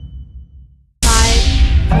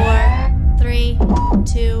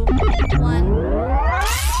two, one.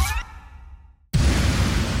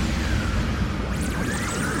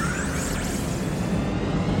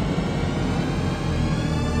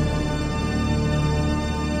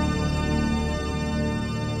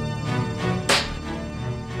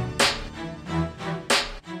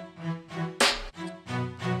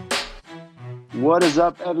 What is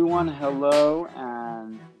up, everyone? Hello,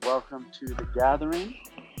 and welcome to The Gathering.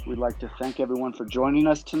 We'd like to thank everyone for joining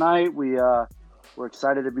us tonight. We're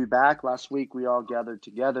excited to be back. Last week, we all gathered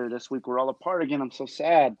together. This week, we're all apart again. I'm so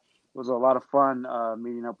sad. It was a lot of fun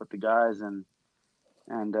meeting up with the guys and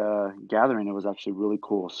gathering. It was actually really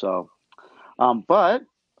cool. But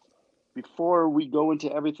before we go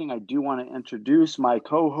into everything, I do want to introduce my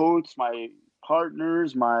co-hosts, my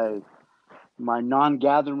partners, my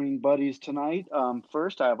non-gathering buddies tonight.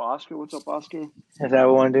 First, I have Oscar. What's up, Oscar? How's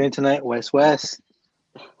everyone doing tonight? West.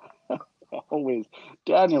 Always.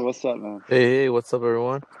 Daniel, what's up, man? Hey, what's up,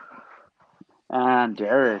 everyone? And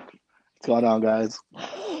Derek. What's going on, guys?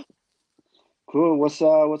 Cool. What's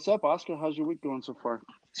up, Oscar? How's your week going so far?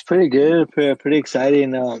 It's pretty good, pretty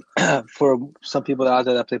exciting. For some people out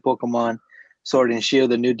there that play Pokemon Sword and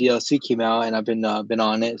Shield, the new DLC came out, and I've been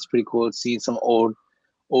on it. It's pretty cool to see some old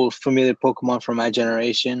familiar Pokemon from my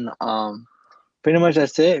generation. Pretty much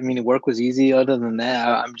that's it. I mean, the work was easy. Other than that,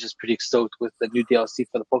 I'm just pretty stoked with the new DLC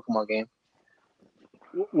for the Pokemon game.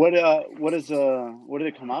 What did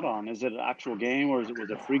it come out on? Is it an actual game or was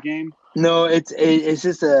it a free game? No, it's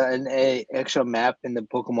just an extra map in the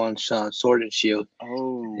Pokemon Sword and Shield.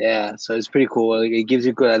 Oh, yeah. So it's pretty cool. It gives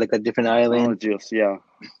you like a different island. Yeah.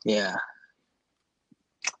 Yeah.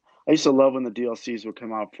 I used to love when the DLCs would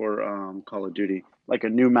come out for Call of Duty, like a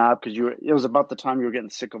new map, because it was about the time you were getting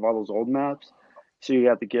sick of all those old maps, so you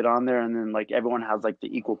had to get on there, and then like everyone has like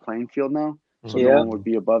the equal playing field now, so no one would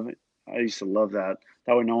be above it. I used to love that.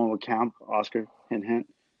 That way, no one would camp. Oscar, hint, hint.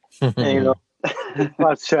 And,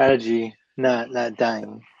 about strategy, not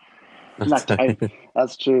dying. Not dying.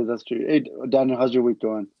 That's true. Hey, Daniel, how's your week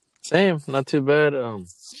going? Same, not too bad.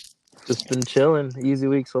 Just been chilling. Easy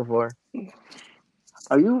week so far.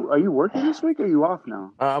 Are you working this week or are you off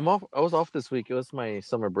now? I'm off. I was off this week. It was my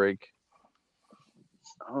summer break.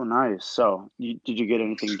 Oh, nice. So, did you get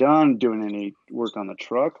anything done? Doing any work on the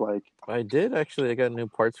truck? Like I did actually. I got new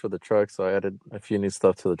parts for the truck, so I added a few new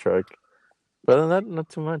stuff to the truck. But other than that, not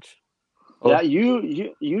too much. Yeah,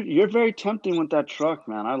 you're very tempting with that truck,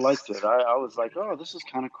 man. I liked it. I was like, oh, this is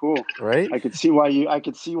kind of cool. Right? I could see why you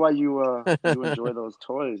you enjoy those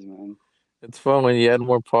toys, man. It's fun when you add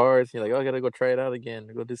more parts. You're like, oh, I gotta go try it out again.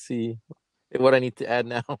 Go to see what I need to add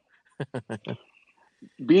now.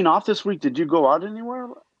 Being off this week, did you go out anywhere?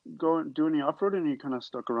 Go and do any off-roading, or you kind of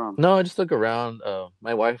stuck around? No, I just look around.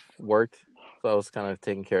 My wife worked, so I was kind of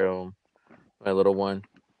taking care of my little one.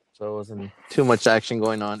 So it wasn't too much action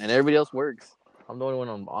going on, and everybody else works. I'm the only one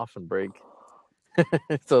on off and break.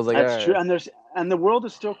 So I was like, that's true. And the world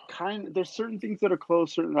is still there's certain things that are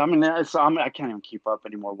closed. I can't even keep up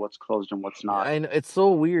anymore. What's closed and what's not. I know, it's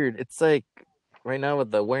so weird. It's like right now with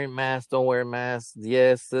the wearing masks, don't wear masks.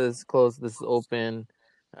 Yes, this is closed. This is open.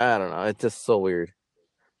 I don't know. It's just so weird.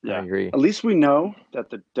 Yeah. I agree. At least we know that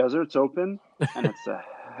the desert's open, and it's a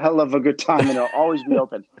hell of a good time, and it'll always be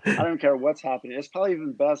open. I don't care what's happening. It's probably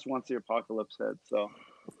even best once the apocalypse hits. So.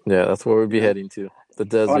 Yeah, that's where we'll be heading to, the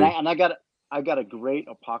desert. Oh, and I got a great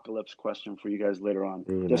apocalypse question for you guys later on.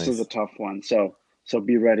 Ooh, this is a tough one, so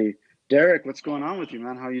be ready. Derek, what's going on with you,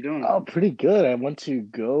 man? How you doing? Oh, pretty good. I went to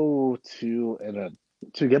go to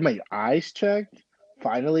get my eyes checked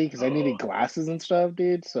finally because I needed glasses and stuff,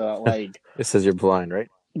 dude. So like, it says you're blind, right?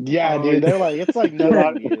 Yeah, dude. They're like, it's like no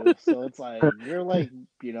on you. So it's like you're like,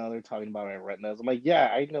 they're talking about my retinas. I'm like, yeah,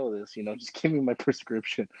 I know this. Just give me my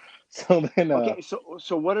prescription. So then, okay.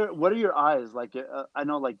 So what are your eyes like? I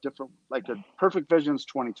know like different, like a perfect vision's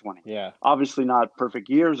 2020. Yeah. Obviously not perfect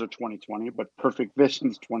years or 2020, but perfect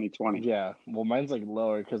vision's 2020. Yeah. Well, mine's like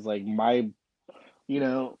lower because like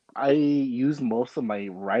I use most of my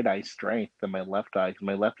right eye strength than my left eye because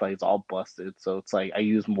my left eye is all busted. So it's like I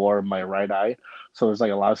use more of my right eye. So there's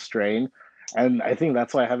like a lot of strain. And I think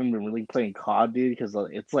that's why I haven't been really playing COD, dude, because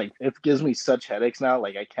it's like it gives me such headaches now.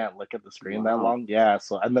 Like I can't look at the screen that long. Yeah.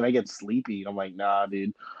 So and then I get sleepy. I'm like, nah,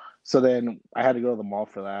 dude. So then I had to go to the mall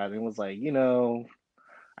for that. And it was like,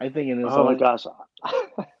 I think it is. Oh my gosh,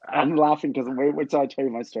 I'm laughing because wait till I tell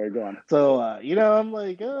you my story. Go on. So I'm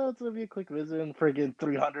like, oh, it's gonna be a quick visit. And friggin'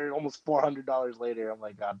 $300, almost $400 later, I'm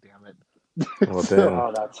like, God damn it. Oh, damn.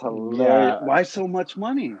 Oh, that's hilarious. Yeah. Why so much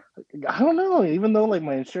money? I don't know. Even though like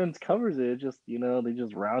my insurance covers it, just they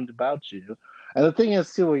just round about you. And the thing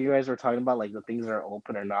is too, what you guys were talking about, like the things that are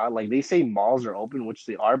open or not. Like they say malls are open, which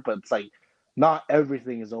they are, but it's like Not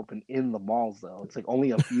everything is open in the malls though. It's like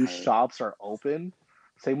only a few Right. shops are open.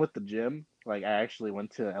 Same with the gym. Like I actually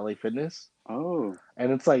went to LA Fitness, Oh,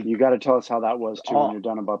 and it's like you got to tell us how that was too when all you're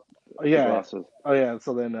done about the yeah, glasses. oh yeah.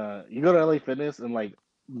 So then you go to LA Fitness and like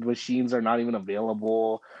machines are not even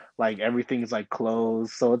available. Like everything's like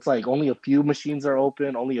closed. So it's like only a few machines are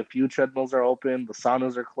open, only a few treadmills are open, the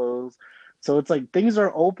saunas are closed. So it's like things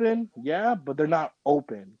are open, yeah, but they're not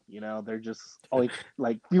open. They're just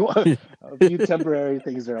like few a few temporary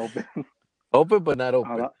things are open. Open but not Oh,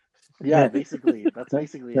 open. Yeah, basically, that's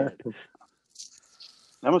basically it.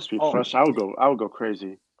 that must be Oh, fresh. I would go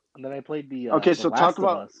crazy. and then I played Okay, the so talk Last of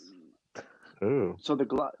about Us. Ooh. so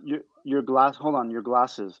your glass. Hold on, your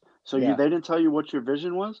glasses. So Yeah. they didn't tell you what your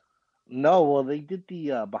vision was? No, well, they did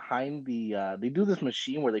the behind the they do this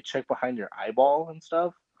machine where they check behind your eyeball and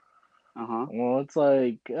stuff. Uh huh. Well, it's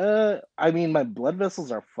like I mean my blood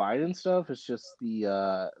vessels are fine and stuff. It's just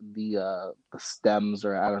the stems,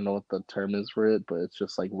 or I don't know what the term is for it, but it's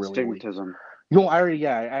just like really weak. Stigmatism. I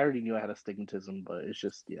already knew I had astigmatism, but it's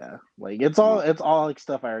just like No. it's all like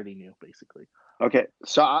stuff I already knew basically. Okay,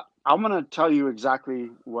 so I'm gonna tell you exactly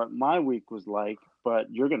what my week was like,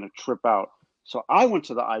 but you're gonna trip out. So I went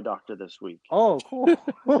to the eye doctor this week, Oh, cool.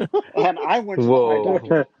 and I went to the eye Whoa.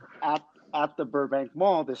 doctor at at the Burbank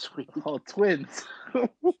Mall this week Oh, twins.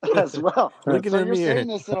 as well. Look in So the you're mirror. saying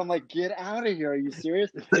this, and I'm like, get out of here! Are you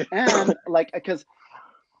serious? And like, because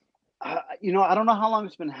I don't know how long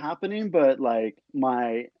it's been happening, but like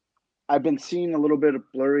I've been seeing a little bit of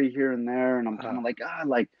blurry here and there, and I'm kind of like,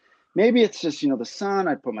 like maybe it's just the sun.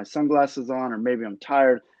 I put my sunglasses on, or maybe I'm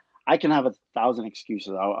tired. I can have 1,000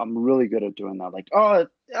 excuses. I'm really good at doing that. Like, oh,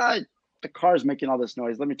 the car's making all this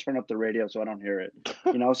noise. Let me turn up the radio so I don't hear it.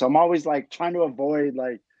 So I'm always like trying to avoid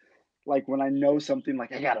like when I know something,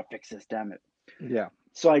 like I gotta fix this. Damn it. Yeah.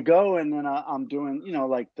 So I go and then I'm doing,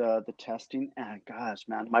 like the testing. And gosh,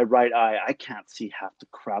 man, my right eye, I can't see half the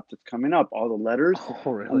crap that's coming up, all the letters.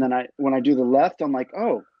 Oh, And really? then when I do the left, I'm like,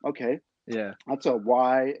 oh, okay, Yeah. that's a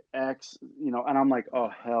Y, X, and I'm like, oh,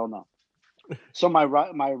 hell no. So my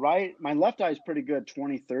left eye is pretty good,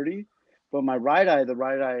 20/30, but my right eye, the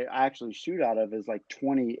right eye I actually shoot out of is like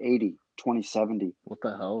 20/80, 20/70. What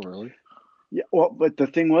the hell, really? Yeah, well, but the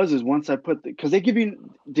thing is once I put because they give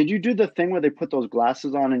you, did you do the thing where they put those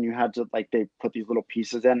glasses on and you had to like they put these little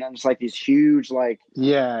pieces in and it's like these huge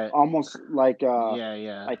Yeah. almost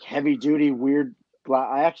Yeah. like heavy duty weird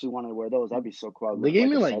I actually want to wear those. That'd be so cool. I'd They look gave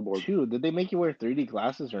like me a like cyborg. two. Did they make you wear 3D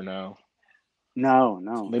glasses or no? No.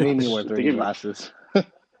 They made me wear They 3D give me. glasses.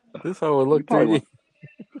 This is how it You look probably 3D. went.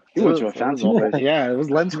 You went to a It was fancy place. yeah, it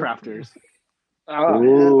was Lens Crafters. Oh man,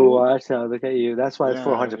 Ooh, ooh, watch out! Look at you. That's why it's Yeah,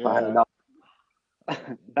 400, yeah. $500.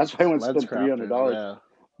 that's why I went to Lens spend Crafters, $300. yeah.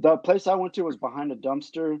 The place I went to was behind a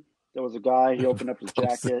dumpster. There was a guy. He opened up his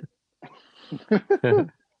jacket.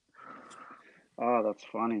 Oh, that's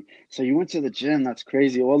funny. So you went to the gym. That's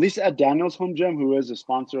crazy. Well, at least at Daniel's Home Gym, who is a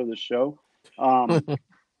sponsor of the show, um,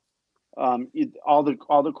 all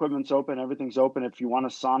the equipment's open. Everything's open. If you want a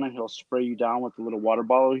sauna, he'll spray you down with the little water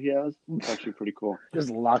bottle he has. It's actually pretty cool. Just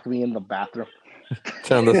lock me in the bathroom.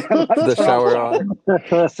 Turn the Turn off shower the on.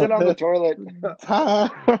 shower. Sit on the toilet.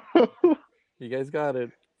 You guys got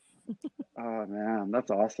it. Oh man, that's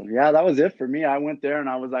awesome. Yeah, that was it for me. I went there and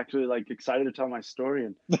I was actually like excited to tell my story,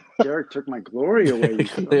 and Derek took my glory away. You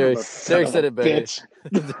son Derek, of a Derek said it better. Bitch.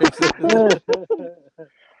 Derek said it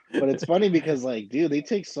But it's funny because like, dude, they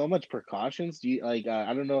take so much precautions. Do you like?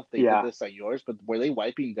 I don't know if they did Yeah, this at yours, but were they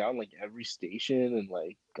wiping down like every station and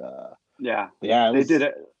like? yeah. Yeah, They did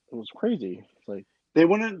it. it was crazy. It's like, They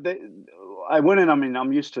wouldn't. I went in. I mean,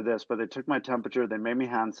 I'm used to this, but they took my temperature. They made me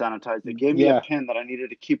hand sanitize. They gave me a yeah, pin that I needed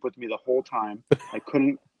to keep with me the whole time. I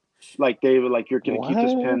couldn't. Like they were like, "You're gonna keep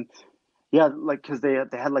this what? pin." Yeah, like because they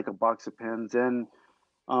had like a box of pins, and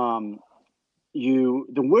um, the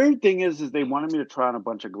weird thing is they wanted me to try on a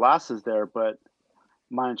bunch of glasses there, but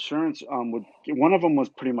my insurance would one of them was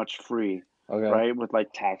pretty much free, Okay. right, with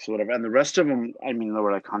like tax or whatever, and the rest of them, I mean, they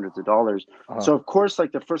were like hundreds of dollars. Uh-huh. So of course,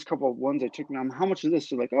 like the first couple of ones they took me, how much is this?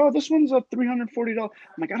 They're like, oh, this one's a $340. I'm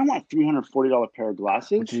like, I don't want a $340 pair of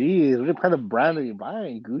glasses. Jeez, what kind of brand are you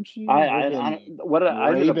buying? Gucci? I what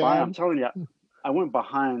I ended up buying, I'm Ray-Ban? telling you, I went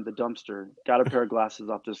behind the dumpster, got a pair of glasses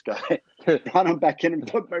off this guy, brought them back in, and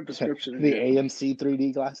put my prescription in The here. AMC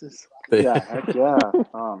 3D glasses? Yeah, heck yeah.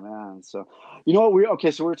 Oh man. So you know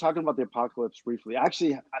what so we were talking about the apocalypse briefly.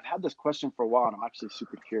 Actually, I've had this question for a while and I'm actually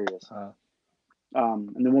super curious.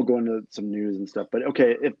 And then we'll go into some news and stuff. But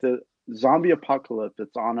okay, if the zombie apocalypse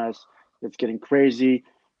it's on us, it's getting crazy,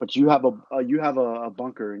 but you have a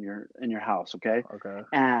bunker in your house, okay? Okay.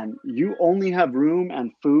 And you only have room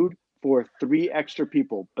and food for 3 extra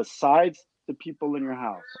people besides the people in your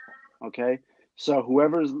house. Okay, so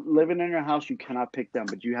whoever's living in your house, you cannot pick them,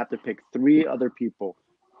 but you have to pick 3 other people.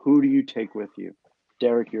 Who do you take with you?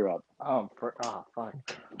 Derek, you're up. Fuck.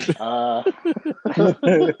 Uh,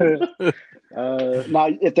 Now,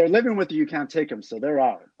 if they're living with you, you can't take them, so they're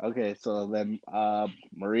out. okay, so then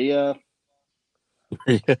Maria.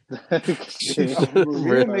 Maria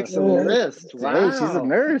makes a list. Wow, Hey, she's a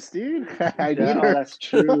nurse, dude. I need her. That's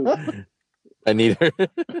true. I need her.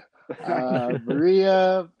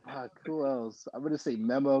 Maria. Who else? I'm gonna say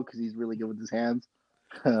Memo because he's really good with his hands.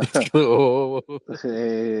 Oh.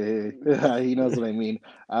 Hey, he knows what I mean.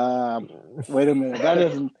 Wait a minute. That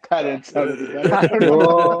didn't sound any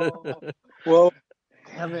better. Well,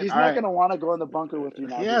 Damn it. He's All not right. going to want to go in the bunker with you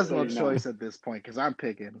now. He just has so no you know. choice at this point because I'm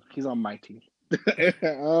picking. He's on my team.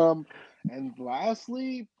 And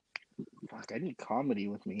lastly, fuck, I need comedy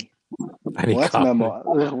with me. I need Well, that's comedy. Memo.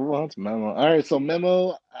 Well, that's Memo. All right, so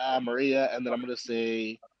Memo, Maria, and then I'm gonna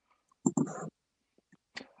say,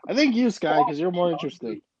 I think you, Sky, because you're more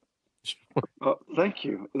interesting. Oh, thank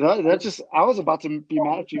you. That just, I was about to be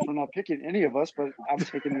mad at you for not picking any of us, but I'm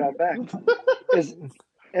taking that back.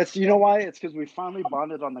 It's you know why? It's because we finally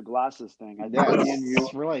bonded on the glasses thing. I think me and you.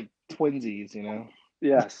 We're like twinsies, you know.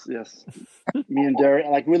 Yes. Me and Derek,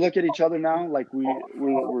 like we look at each other now, like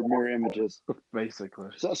we're mirror images. Basically.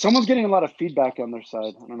 So someone's getting a lot of feedback on their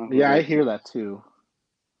side. I don't know. Who Yeah, it I is. hear that too.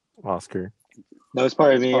 Oscar. that was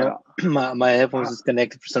probably me. Oh. My headphones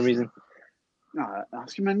disconnected for some reason.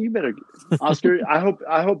 Oscar, man, you better. Oscar, I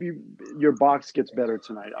hope your box gets better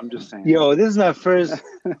tonight. I'm just saying. Yo, this is my first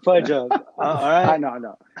fudge up. All right. I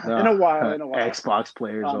know. In a while. Xbox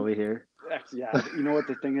players over here. Yeah, you know what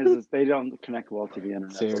the thing is they don't connect well to the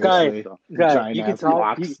internet. Seriously. Sky, So- Guy, you can Giant-ass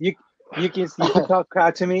talk. box. You can talk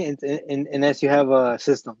crap to me, unless you have a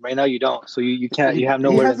system. Right now, you don't. So you can't. You have He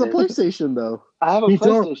nowhere has to a PlayStation though. I have a You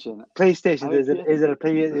don't- PlayStation. PlayStation. I Is it a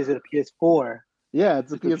PS4? Yeah,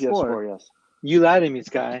 it's a It's a PS4. yes. You lied to me,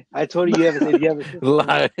 Sky. I told you you have a system.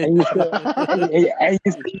 Lie. And you still, and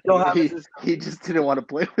you don't have a system. He just didn't want to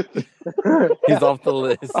play with it. He's off the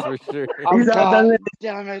list for sure. He's out God, the list.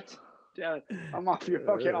 damn it. I'm off your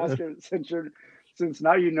okay, Oscar. Since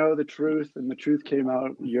now you know the truth and the truth came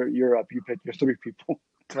out, you're up. You picked your 3 people.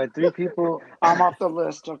 My 3 people. I'm off the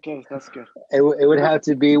list. Okay, that's good. It would have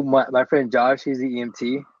to be my friend Josh. He's the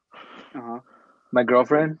EMT. My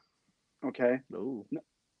girlfriend, Okay. Oh,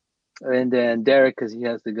 and then Derek because he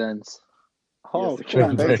has the guns. oh, Yes,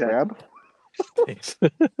 shit, okay. thanks,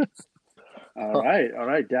 man. All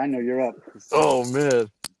right, Daniel, you're up. Oh man.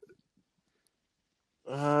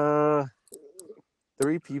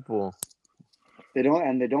 3 people. They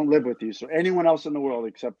don't live with you. So anyone else in the world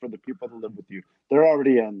except for the people that live with you, they're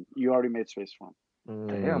already in. You already made space for them.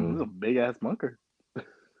 Damn, this is a big ass bunker.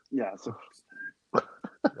 Yeah. So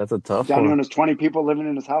That's a tough Daniel one. has 20 people living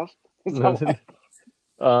in his house. Is that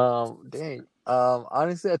why? Dang.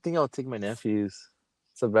 Honestly, I think I'll take my nephews,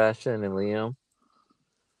 Sebastian and Liam.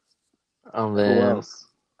 Who Then, else?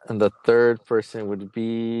 and the third person would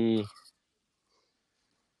be.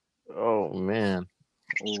 Oh man.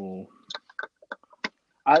 Oh,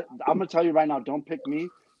 I'm gonna tell you right now, don't pick me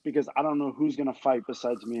because I don't know who's gonna fight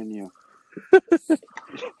besides me and you.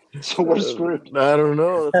 So we're screwed. I don't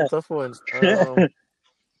know. That's a tough one.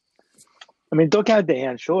 I mean, don't count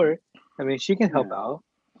Diane. Sure. I mean, she can help Yeah. out.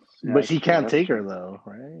 but she can't take her though,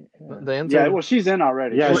 right? Yeah, The answer. Yeah, well, she's in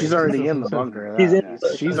already. yeah, she's already in the bunker. He's in.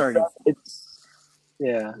 Yeah. She's already.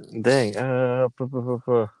 Yeah. Dang.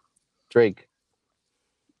 Drake.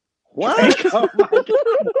 What? Oh my God.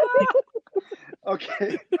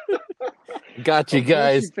 Okay. Got you Of course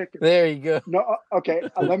guys. you pick- There you go. No, okay.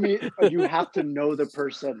 Let me. You have to know the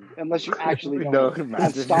person, unless you actually know. No, him. And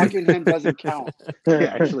imagine. stalking him doesn't count. He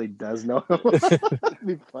actually does know him. That'd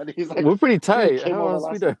be funny. He's like, We're pretty tight. came How over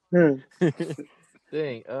else we last done? Hmm.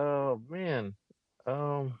 Dang. Oh man.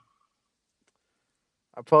 I'll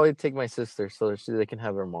probably take my sister so they can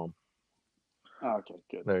have her mom. oh, okay,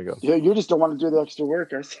 good. There you go. You just don't want to do the extra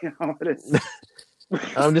work. I see how it is.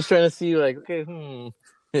 I'm just trying to see, like, okay,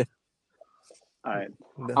 All right.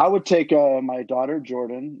 I would take my daughter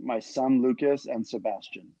Jordan, my son Lucas, and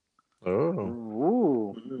Sebastian. Oh.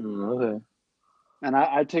 Ooh. Okay. And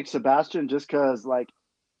I'd take Sebastian just because, like,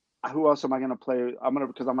 who else am I gonna play?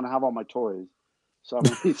 Because I'm gonna have all my toys, so I'm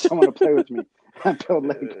gonna need someone to play with me and build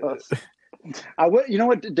Legos. You know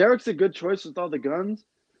what? Derek's a good choice with all the guns,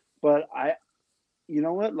 but you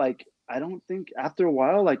know what? Like, I don't think after a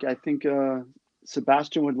while, like, I think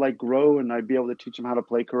Sebastian would like grow, and I'd be able to teach him how to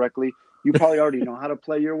play correctly. You probably already know how to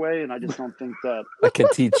play your way, and I just don't think that I can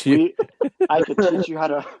teach you. I could teach you how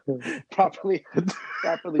to properly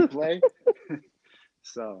play.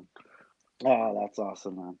 So, Oh, that's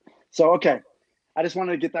awesome, man. So, okay, I just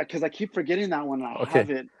wanted to get that because I keep forgetting that one. I Okay, have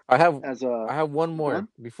it I have as a I have one more one.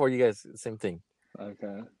 before you guys. Same thing. Okay.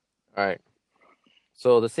 All right.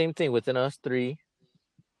 So the same thing within us three.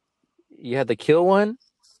 You had to kill one.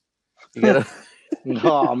 You gotta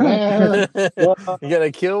Oh man. you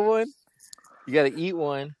gotta kill one. You gotta eat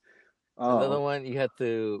one. Another Oh, one you have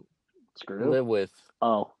to screw. live with.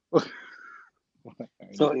 Oh.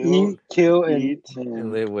 So Kill, eat, kill, and eat. And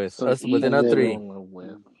and, live with So us eat, within and us live kill, with. three. and live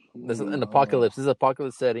with. This is an Oh, apocalypse. This is an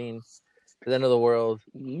apocalypse setting. The end of the world.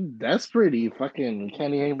 that's pretty fucking.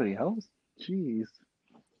 Can't eat anybody else. Jeez.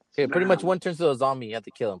 Okay, pretty much Man, one turns to a zombie. You have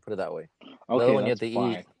to kill him. Put it that way. The other Okay, one you have that's to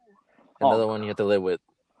eat. fine. Another oh, one you have to live with.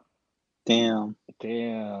 Damn.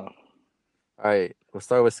 Damn. All right. We'll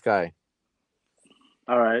start with Sky.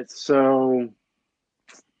 all right. So,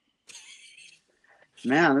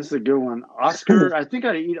 man, this is a good one. Oscar, I think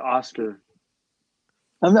I'd eat Oscar.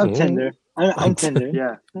 I'm Mm. tender. I'm tender.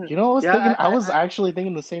 Yeah, You know, I was yeah, thinking. I was actually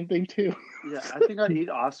thinking the same thing too. yeah. I think I'd eat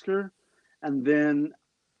Oscar, and then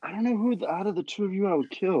I don't know who out of the two of you I would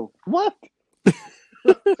kill What?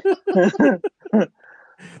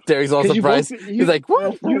 Derek's all because you both surprised. He's like,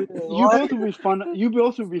 "What?" you What? both would be fun. You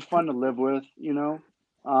both would be fun to live with.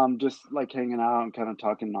 Just like hanging out and kind of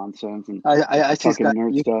talking nonsense and I see talking Sky.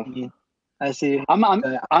 nerd You stuff. me. I see. I'm I'm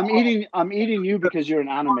Uh, I'm eating you because you're an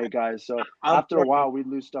anime guy. So I'm after a boring. while, we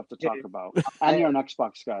lose stuff to talk about, and I, you're an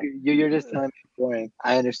Xbox guy. you're just telling me I'm boring.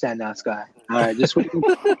 I understand now, Sky. All right, just wait.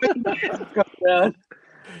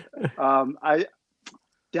 I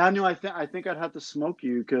Daniel, I think I'd have to smoke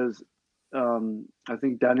you because I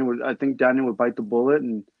think Daniel would bite the bullet,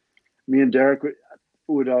 and me and Derek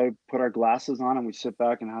would put our glasses on and we sit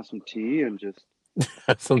back and have some tea and just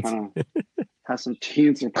kind of have some tea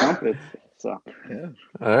and some crumpets. So Yeah.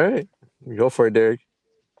 All right. Go for it, Derek.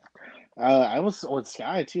 I was with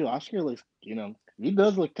Sky too. Oscar looks. He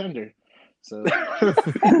does look tender. So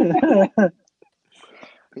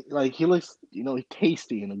like he looks.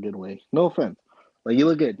 Tasty in a good way. No offense. Like you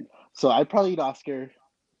look good. So I'd probably eat Oscar.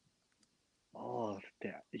 Oh,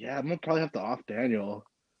 yeah. I'm gonna probably have to off Daniel.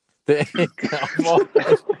 The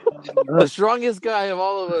strongest guy of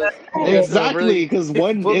all of us. You have to Exactly, really because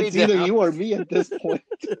one, put me it's either down. you or me at this point.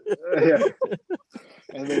 yeah.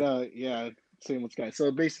 And then, yeah, same with Sky.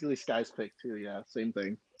 So basically, Sky's pick too. Yeah, same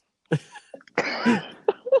thing.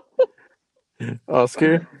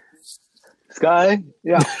 Oscar, Sky,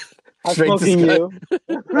 yeah, I'm straight to smoking Sky.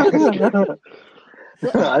 you.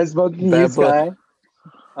 I'm smoking you, Bad blood. Sky.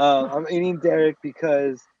 I'm eating Derek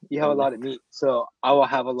because you have a lot of meat, so I will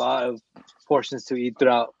have a lot of portions to eat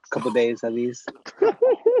throughout a couple of days at least.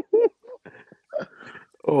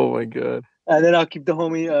 Oh my god. And then I'll keep the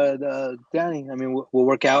homie, the Danny. I mean, we'll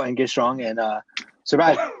work out and get strong and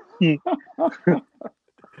survive.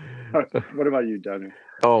 What about you, Daniel?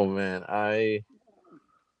 Oh man,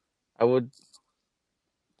 would.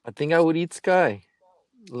 I think I would eat Sky.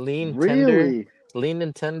 Lean, tender, Really? lean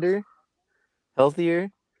and tender,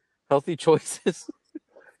 healthier, healthy choices,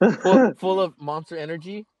 full of monster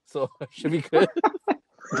energy. So should be good.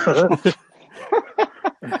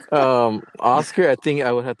 Oscar, I think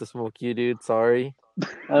I would have to smoke you, dude. Sorry.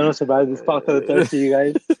 I don't survive this apocalypse thanks to you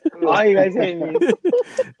guys. Oh, you guys hate me.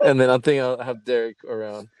 And then I think I'll have Derek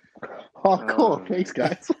around. Oh, cool. Thanks,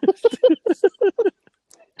 guys.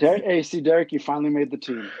 Derek, hey, see, Derek, you finally made the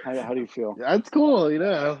team. How do you feel? That's cool.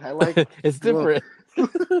 I like. It's different.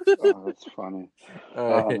 Oh, that's funny.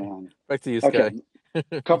 All right. Man. Back to you, Sky. Okay.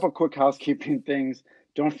 A couple quick housekeeping things.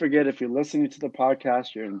 Don't forget, if you're listening to the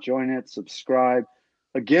podcast, you're enjoying it, subscribe.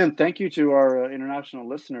 Again, thank you to our international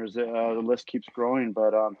listeners. The list keeps growing,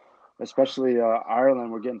 but especially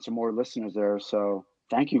Ireland, we're getting some more listeners there. So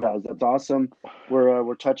thank you guys. That's awesome.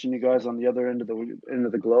 We're touching you guys on the other end of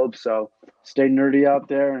the globe. So stay nerdy out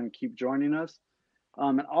there and keep joining us.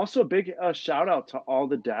 And also a big shout out to all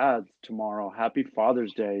the dads tomorrow. Happy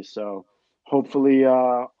Father's Day. So hopefully,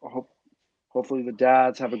 hopefully the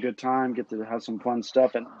dads have a good time, get to have some fun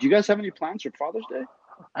stuff. And do you guys have any plans for Father's Day?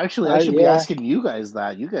 Actually, I should be Yeah. asking you guys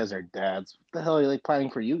that. You guys are dads. What the hell are you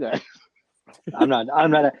planning for you guys? I'm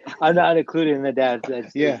not included in the dads.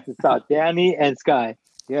 Yeah. It's about Danny and Sky.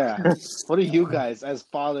 Yeah. What are you guys as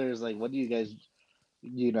fathers like? What do you guys,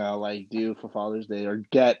 do for Father's Day or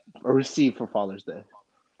get or receive for Father's Day?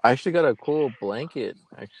 I actually got a cool blanket,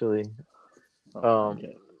 actually,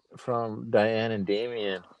 Okay. from Diane and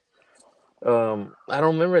Damien. I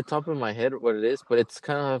don't remember at the top of my head what it is, but it's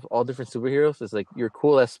kind of all different superheroes. It's like you're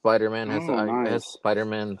cool as Spider-Man. It Oh, has nice.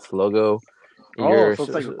 Spider-Man's logo. Oh, so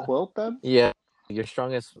it's like a quilt then? Yeah, you're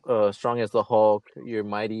strong as the Hulk. You're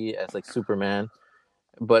mighty as like Superman,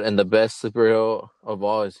 and the best superhero of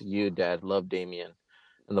all is you, Dad. Love Damien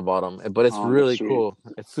in the bottom. But it's Oh, that's really sweet. cool.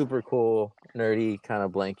 It's super cool, nerdy kind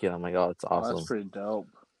of blanket. I'm like, oh, it's Oh, that's awesome. pretty dope.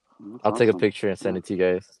 That's I'll take a awesome. picture and send Yeah, it to you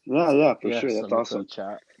guys. yeah, for Yeah, sure. That's send it to the awesome.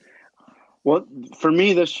 chat. Well, for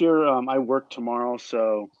me this year, I work tomorrow,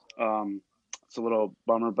 so it's a little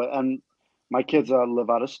bummer. But my kids live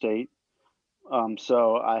out of state,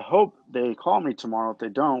 so I hope they call me tomorrow. If they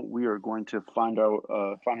don't, we are going to find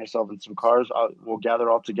ourselves in some cars. We'll gather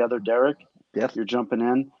all together. Derek, Yes. you're jumping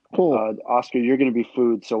in. Cool. Oscar, you're going to be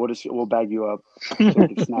food, so we'll bag you up so we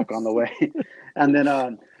can snack on the way. And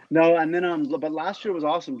then no, and then but last year was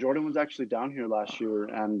awesome. Jordan was actually down here last year,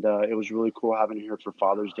 and it was really cool having her here for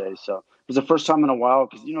Father's Day. So it was the first time in a while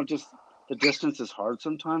because just the distance is hard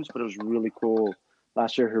sometimes, but it was really cool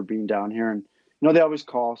last year her being down here, and they always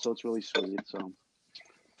call, so it's really sweet. So,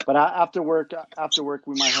 but after work,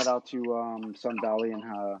 we might head out to Sun Valley and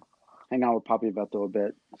hang out with Papi Beto a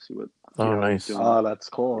bit, see Oh, how he's nice. doing. Oh, that's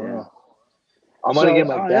cool. Yeah. I'm gonna get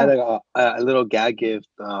my dad Yeah. a little gag gift.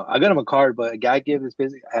 I got him a card, but a gag gift is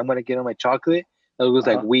basically I'm gonna get him a chocolate that looks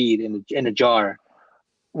like weed in a jar.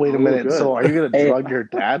 Wait a Oh, minute. good. So, are you gonna Hey. drug your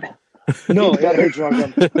dad? No, You better drug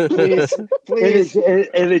him, please.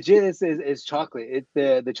 it legit is chocolate.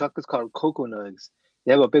 The chocolate's called Cocoa Nugs.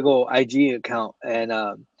 They have a big old IG account, and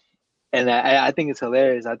I think it's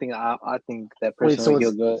hilarious. I think that Wait, person so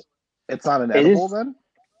will good. it's not an It edible is- then?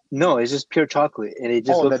 No, it's just pure chocolate, and it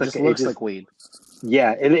just Oh, looks that like just looks like weed.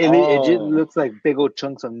 Yeah, it just looks like big old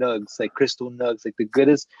chunks of nugs, like crystal nugs, like the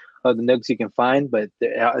goodest of the nugs you can find. But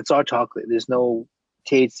it's all chocolate. There's no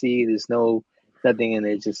THC. There's no nothing in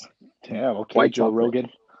it. It's just Damn. Okay, white Joe chocolate. Rogan.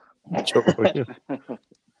 Joe Rogan.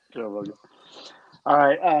 Joe Rogan. All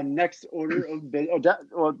right. Next order of business.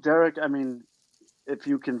 Well, Derek, I mean, if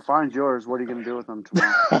you can find yours, what are you going to do with them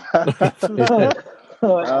tomorrow?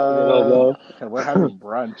 We're having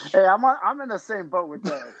brunch. Hey, I'm in the same boat with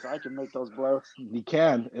Derek, so I can make those blows. You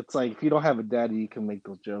can. It's like if you don't have a daddy, you can make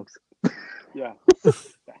those jokes. Yeah.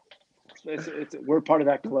 We're part of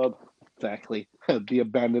that club. Exactly. The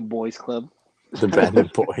Abandoned Boys Club. The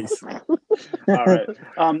Abandoned Boys. All right.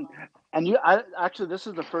 And actually, this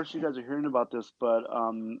is the first you guys are hearing about this, but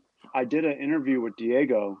I did an interview with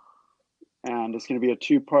Diego, and it's going to be a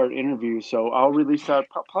 2-part interview. So I'll release that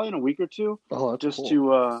probably in a week or two. Oh, that's just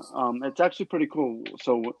cool. to it's actually pretty cool.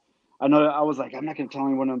 So I know I was like, I'm not going to tell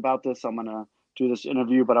anyone about this. I'm going to do this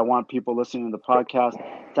interview, but I want people listening to the podcast.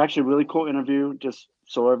 It's actually a really cool interview. Just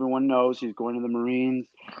so everyone knows, he's going to the Marines.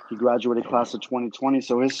 He graduated class of 2020.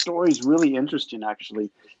 So his story is really interesting,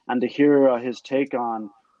 actually, and to hear his take on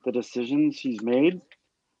the decisions he's made,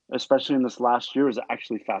 especially in this last year, is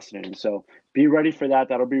actually fascinating. So be ready for that.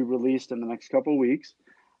 That'll be released in the next couple of weeks.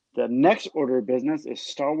 The next order of business is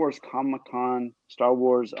Star Wars Comic-Con, the Star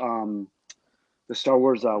Wars, what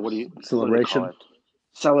do you Celebration. call it?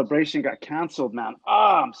 Celebration got canceled, man.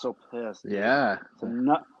 I'm so pissed. Dude. Yeah. It's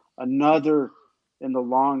another in the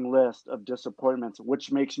long list of disappointments,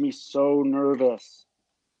 which makes me so nervous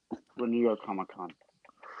for New York Comic-Con.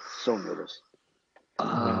 So nervous.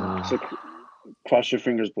 So cross your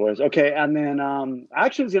fingers, boys. Okay, and then I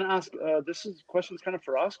actually was going to ask, this question's kind of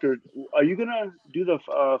for Oscar. Are you going to do the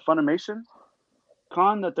Funimation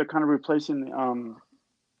con that they're kind of replacing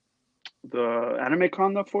the Anime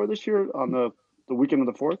Con for this year on the weekend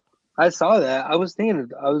of the 4th? I saw that. I was thinking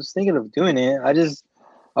of doing it.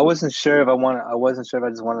 I wasn't sure if I wasn't sure if I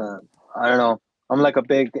just want to. I don't know. I'm like a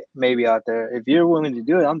big maybe out there. If you're willing to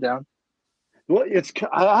do it, I'm down. Well,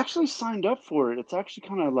 I actually signed up for it. It's actually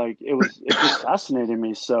kind of like it just fascinated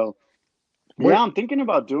me. So yeah, I'm thinking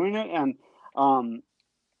about doing it, and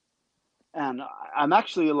I'm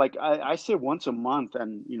actually like I say once a month,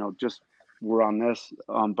 and just we're on this,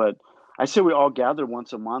 but I say we all gather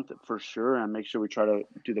once a month for sure, and make sure we try to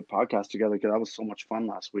do the podcast together because that was so much fun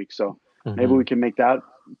last week. So maybe we can make that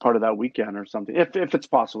part of that weekend or something, if it's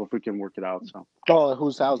possible, if we can work it out. So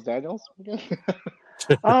Whose house? Daniel's?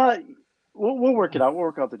 We'll work it out. We'll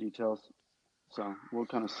work out the details. So we'll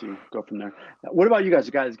kind of go from there. What about you guys?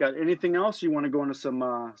 You guys got anything else you want to go into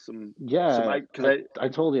some? Yeah, I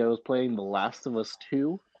told you I was playing The Last of Us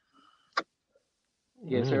 2.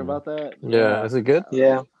 You guys hear about that? Yeah, is it good?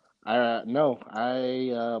 Yeah. No,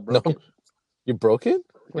 I broke it. You broke it?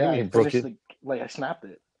 What do you I mean broke finished it? I snapped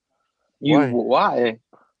it. Why?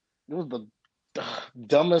 It was the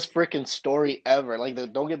dumbest freaking story ever.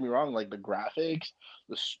 Don't get me wrong, the graphics,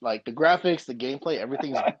 the graphics, the gameplay,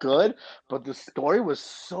 everything's good, but the story was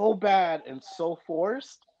so bad and so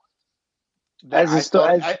forced that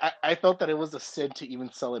I thought that it was a sin to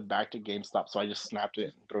even sell it back to GameStop, so I just snapped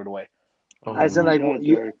it and threw it away. As in,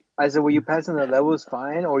 I said, were you passing the levels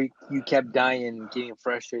fine, or you kept dying and getting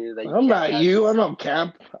frustrated that you I'm can't not pass you. it? I'm not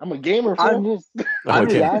camp. I'm a gamer, I'm fool. just, I'm I'm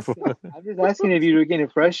just okay. asking. I'm just asking if you were getting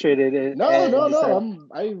frustrated No, and no, no.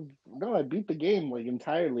 decided. I beat the game like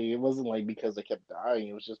entirely. It wasn't like because I kept dying.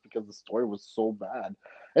 It was just because the story was so bad.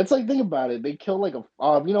 It's like think about it. They kill like a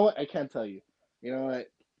you know what? I can't tell you. You know what?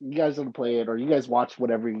 You guys don't play it or you guys watch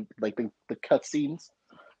whatever like the cutscenes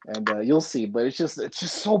and you'll see. But it's just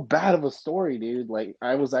so bad of a story, dude. Like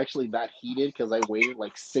I was actually that heated because I waited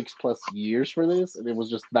like 6+ years for this, and it was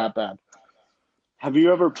just that bad. Have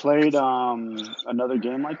you ever played another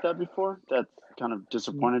game like that before that kind of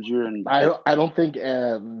disappointed you? And I don't think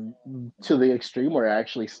to the extreme where I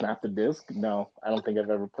actually snapped the disc. No, I don't think I've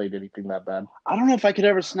ever played anything that bad. I don't know if I could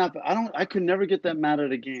ever snap it. I could never get that mad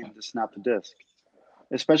at a game to snap the disc,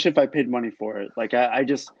 especially if I paid money for it. Like I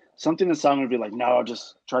just something inside me would be like, no, I'll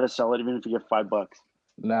just try to sell it even if you get $5.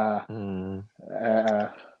 Nah. Mm.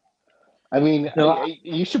 I mean, No,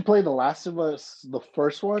 you should play The Last of Us, the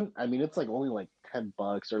first one. I mean, it's like only like $10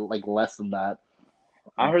 or like less than that.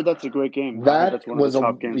 I heard that's a great game. I heard That that's one of the was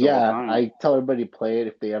top games of all yeah. time. I tell everybody to play it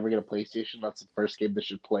if they ever get a PlayStation. That's the first game they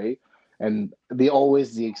should play, and they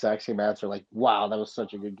always the exact same answer. Like, wow, that was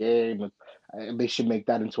such a good game. And they should make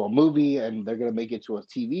that into a movie, and they're gonna make it to a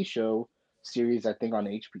TV show series. I think on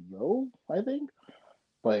HBO. I think,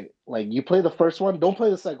 but like you play the first one, don't play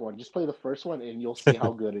the second one. Just play the first one, and you'll see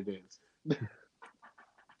how good it is.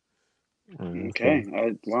 Okay.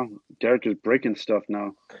 Well, Derek is breaking stuff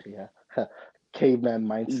now. Yeah, caveman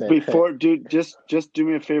mindset. Before, dude, just do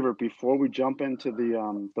me a favor. Before we jump into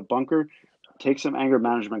the bunker, take some anger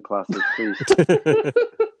management classes, please. That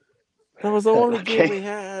was the only game we Okay.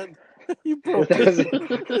 had. You broke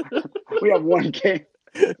it. We have one game.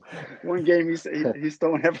 One game. He's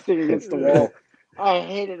throwing everything against the wall. I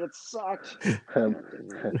hate it. It sucked.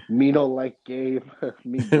 Me don't like game.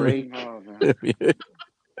 Me break. Oh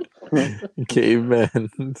man.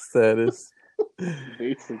 Caveman status.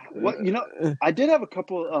 Basically. Well, I did have a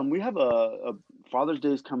couple. We have a Father's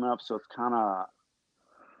Day's coming up, so it's kind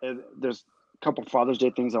of there's a couple Father's Day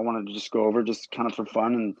things I wanted to just go over, just kind of for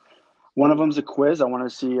fun. And one of them's a quiz. I want to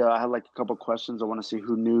see. I had like a couple questions. I want to see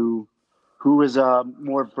who is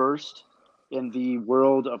more versed in the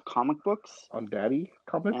world of comic books, On Daddy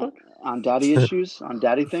comic book? on daddy issues, on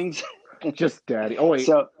daddy things. Just Daddy. Oh wait.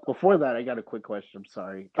 So, Before that, I got a quick question. I'm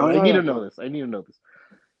sorry. Oh, I yeah, need yeah, to know go. this. I need to know this.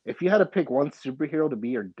 If you had to pick one superhero to be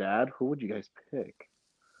your dad, who would you guys pick?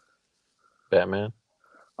 Batman.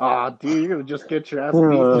 Ah, dude, you're gonna just get your ass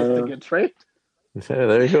beat just to get trained. Yeah,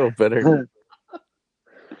 there you go. Better.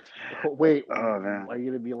 Wait, Oh man. are you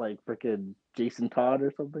gonna be like freaking Jason Todd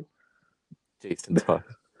or something? Jason Todd.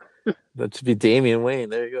 That should be Damian Wayne.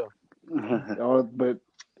 There you go. Oh, but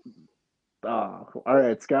all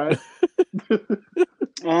right, Sky.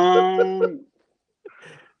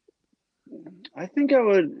 I think I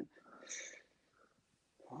would.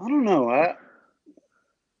 I don't know.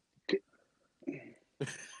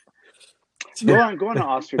 Go on,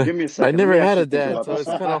 Oscar. Give me a second. I never Let me had a actually think dad, about so this.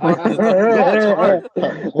 it's kind of hard to. Yeah, it's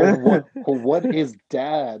hard. What is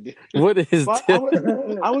dad? What is But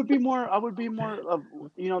dad? I would be more of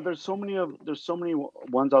there's so many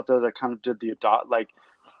ones out there that kind of did the adopt like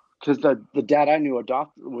because the dad I knew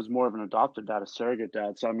was more of an adopted dad, a surrogate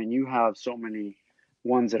dad. So I mean, you have so many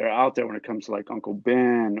ones that are out there when it comes to like Uncle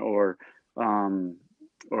Ben or Said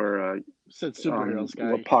superheroes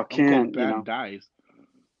guy. Pa Uncle Kent, Ben dies.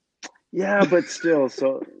 Yeah, but still,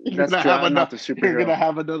 so You're that's gonna true. have I'm not the You're gonna superhero.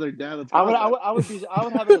 have another dad. That's I would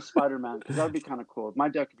have it as Spider-Man because that would be kind of cool. My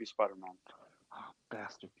dad could be Spider-Man. Oh,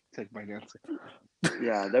 bastard! Take my answer.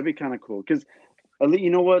 Yeah, that'd be kind of cool because you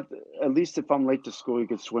know what? At least if I'm late to school, you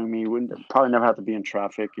could swing me. Wouldn't probably never have to be in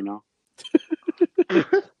traffic.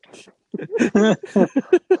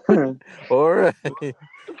 All right.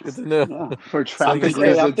 Good to know. Yeah. For Swinging traffic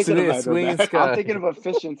Hey, reasons, swinging back. Sky. I'm thinking of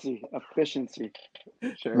efficiency.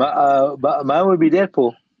 Sure. but mine would be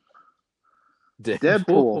Deadpool.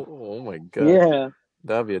 Deadpool. Oh my god. Yeah.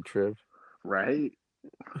 That'd be a trip. Right?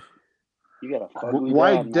 You got a fugly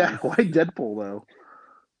Why dad, man. Why Deadpool though?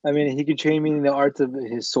 I mean, he could train me in the arts of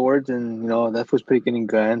his swords, and that was pretty good in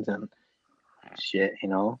guns and shit.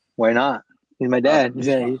 Why not? He's my dad. He's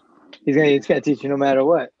gonna teach you no matter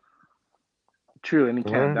what. True, and he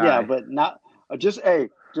can't die. Yeah, but not just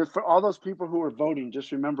for all those people who were voting,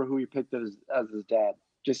 just remember who he picked as his dad.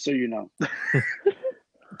 Just so you know.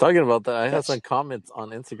 Talking about that, I had some comments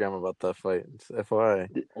on Instagram about that fight.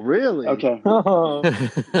 FYI. Really? Okay. Oh.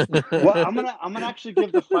 Well, I'm gonna actually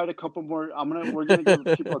give the fight a couple more. We're gonna give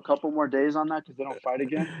people a couple more days on that because they don't fight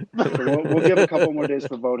again. So we'll give a couple more days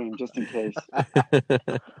for voting just in case.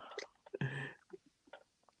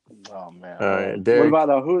 Oh man. All right, What Derek.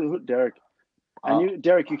 about who Derek? And Uh, you,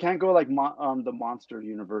 Derek, you can't go like the monster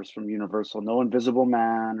universe from Universal. No Invisible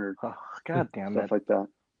Man or oh, God damn stuff it. like that.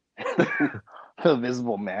 The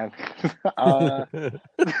Invisible Man. Why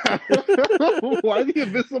the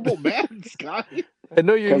Invisible Man, Sky? I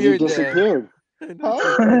know you're Because he here, Dan. disappeared. I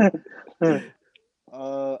know.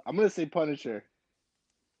 Huh? I'm gonna say Punisher.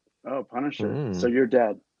 Oh, Punisher. Mm. So you're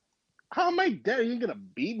dead. How am I dead? You're gonna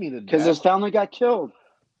beat me to Because death? his family got killed.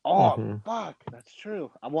 Oh Mhm. fuck, that's true.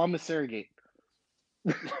 Well, I'm a surrogate.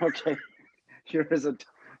 Okay. Here is a.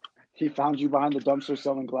 He found you behind the dumpster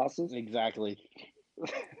selling glasses. Exactly.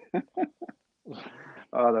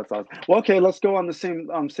 Oh, that's awesome. Well, okay, let's go on the same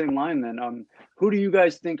line then. Who do you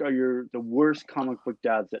guys think are the worst comic book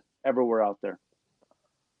dads that ever were out there?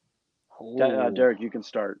 Oh, Derek, you can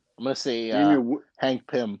start. I'm gonna say Name your Hank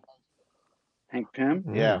Pym. Hank Pym.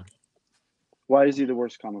 Yeah, Why is he the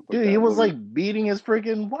worst comic book dude, dad? he was What do like beating his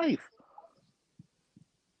freaking wife.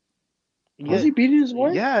 was he beating his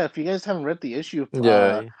wife? Yeah, if you guys haven't read the issue,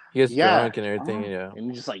 Yeah, he gets yeah. drunk and everything. Oh. Yeah. and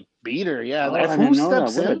he just like beat her. Yeah, Oh, if I who didn't know that.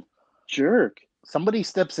 steps What in? a jerk. Somebody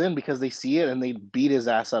steps in because they see it and they beat his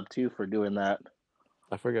ass up too for doing that.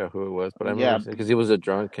 I forgot who it was, but I Yeah. remember because he was a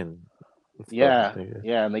drunk and stuff.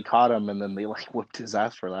 Yeah, and they caught him and then they like whipped his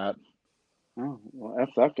ass for that. Oh, well, F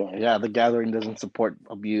that guy. Yeah, the Gathering doesn't support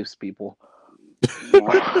abuse, people.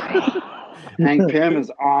 Hank Pym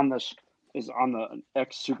is on the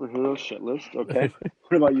ex superhero shit list. Okay.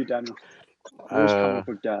 What about you, Daniel? Worst comic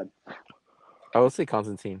book dad. I would say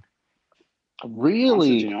Constantine.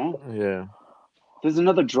 Really? Constantine, oh. Yeah, There's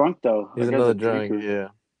another drunk though. he's That guy's another a drunk. drinker.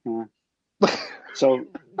 Yeah. So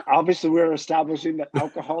obviously we're establishing that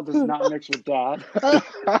alcohol does not mix with dad.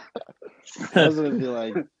 I was gonna be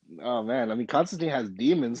like, oh man, I mean Constantine has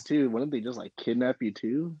demons too. Wouldn't they just like kidnap you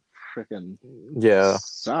too? Freaking Yeah.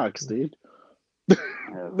 sucks, dude.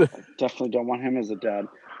 I definitely don't want him as a dad.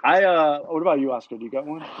 What about you, Oscar? Do you got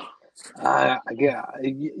one? Yeah,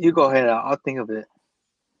 you go ahead. I'll think of it.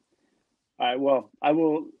 All right. Well, I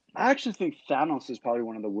will. I actually think Thanos is probably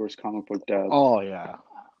one of the worst comic book dads. Oh yeah.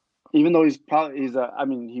 Even though I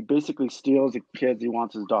mean, he basically steals the kids. He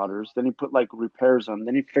wants his daughters. Then he repairs them.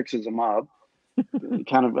 Then he fixes them up.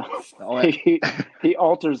 Kind of, he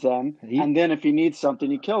alters them. And then if he needs something,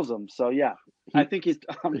 he kills them. So yeah, I think he's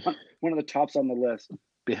one of the tops on the list.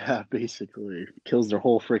 Yeah, basically kills their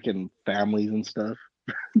whole freaking families and stuff.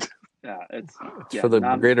 Yeah, it's for the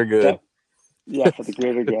greater good. Yeah, for the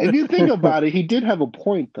greater good. If you think about it, he did have a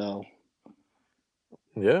point though.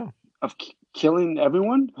 Yeah. Of killing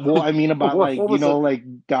everyone? Well, I mean about What was it? like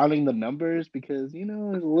counting the numbers because there's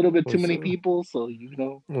a little bit too many people, so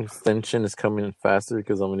extension is coming in faster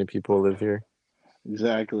because how many people live here.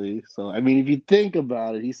 Exactly. So I mean, if you think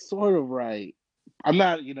about it, he's sort of right. I'm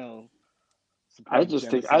not, I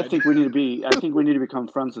think we need to become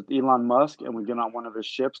friends with Elon Musk and we get on one of his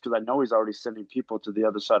ships because I know he's already sending people to the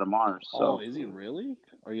other side of Mars. So. Oh, is he really?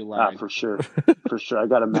 Are you lying? For sure. For sure. I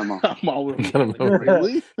got a memo. I'm already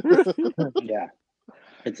really? Yeah.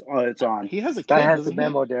 It's on. He has a kid. Guy has the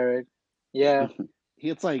memo, Derek. Yeah.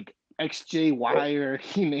 It's like XJY or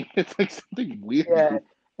it's like something weird. Yeah.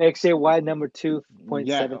 XJY number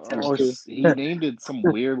 2.7 times 2. He named it some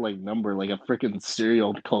weird number, like a freaking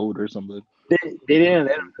serial code or something. They didn't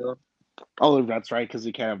let him go. Oh, that's right, because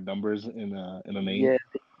he can't have numbers in a name. Yeah,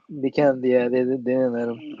 they can't. Yeah, they didn't let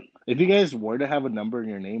him. If you guys were to have a number in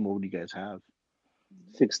your name, what would you guys have?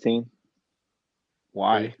 16.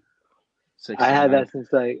 Why? 16. I had that since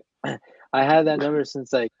I had that number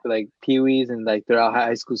since like Pee-wees and throughout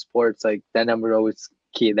high school sports. Like that number always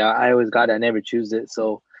key. That I always got it. I never choose it,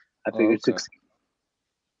 so I figured 16.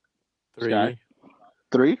 3.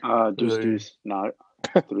 3? Deuce. No,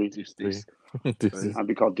 3. Deuce. I'd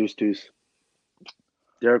be called Deuce.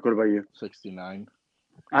 Derek, what about you? 69.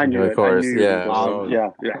 I knew it. Of course, yeah.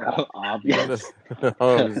 Obvious.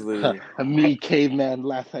 Obviously. Me, caveman,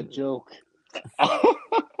 laugh at joke.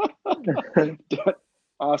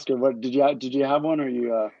 Oscar, what did you have one or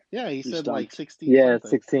you? Yeah, he said stumped? 16. Yeah,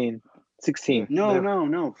 16. 16.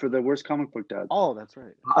 No, for the worst comic book dad. Oh, that's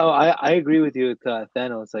right. Oh, I agree with you with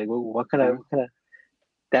Thanos. Like, what kind of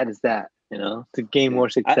dad is that? To gain more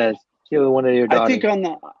success. Kill one of your daughters.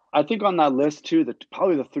 I think on that list too,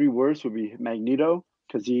 probably the 3 worst would be Magneto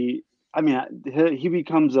because he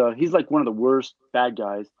becomes he's like one of the worst bad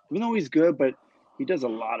guys. Even though he's good, but he does a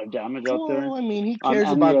lot of damage out there. Well, I mean, he cares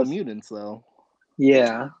about the mutants though.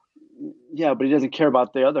 Yeah. Yeah, but he doesn't care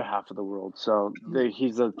about the other half of the world. So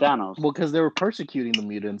he's a Thanos. Well, because they were persecuting the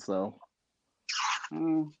mutants though.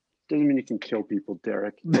 Doesn't mean you can kill people,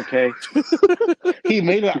 Derek. Okay. He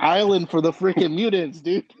made an island for the freaking mutants,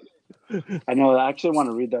 dude. I know. I actually want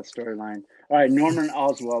to read that storyline. All right, Norman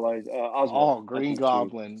Oswald. Oswald, Oh, I Green think too.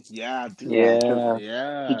 Goblin. Yeah, Yeah, dude. because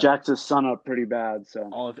Yeah. he Yeah. jacks his son up pretty bad. So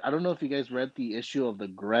Oh, I don't know if you guys read the issue of the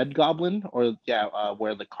Gred Goblin, or yeah,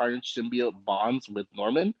 where the Carnage symbiote bonds with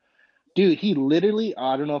Norman. Dude, he literally,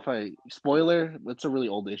 I don't know if I, spoiler, it's a really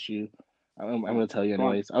old issue. I'm yeah, gonna tell you go on.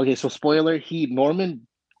 anyways. Okay, so spoiler, Norman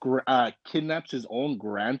kidnaps his own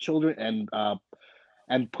grandchildren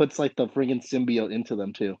and puts like the friggin' symbiote into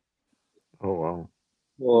them too. Oh wow,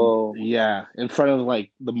 Whoa. Yeah, in front of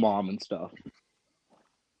like the mom and stuff.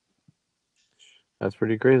 that's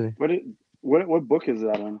pretty crazy. What book is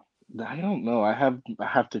that in? I don't know. I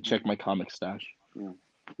have to check my comic stash. Yeah.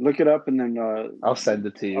 Look it up and then I'll send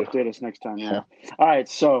it to you. update us next time. Yeah. Yeah. All right.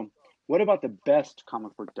 So, what about the best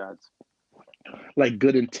comic book dads? Like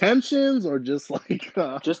good intentions or just like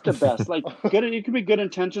Just the best. Like good. It could be good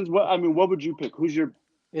intentions. What would you pick? Who's your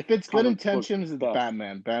if it's good comic book intentions, it's best?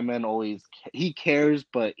 Batman. Batman always he cares,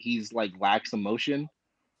 but he's like lacks emotion,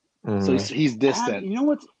 so Hmm. he's And distant. you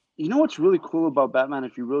know what's really cool about Batman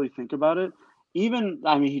if you really think about it? Even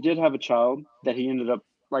I mean, he did have a child that he ended up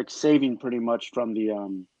like saving pretty much from the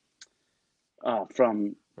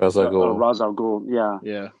from Ra's al Ghul. Ra's al Ghul. Yeah,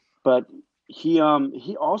 Yeah, but he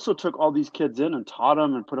also took all these kids in and taught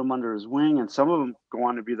them and put them under his wing, and some of them go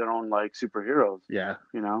on to be their own like superheroes. yeah,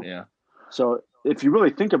 You know, yeah. so if you really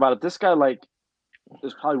think about it, this guy like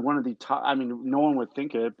is probably one of the top. I mean, no one would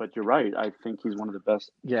think it, but you're right. I think he's one of the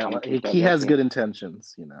best Yeah, comic book like dads he out has there. good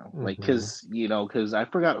intentions, like Hmm. because I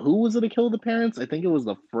forgot who was it that killed the parents. I think it was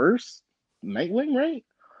the first Nightwing, right?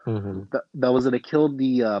 Hmm. That was it that killed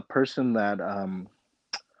the person that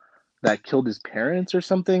killed his parents or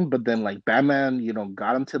something. But then like Batman,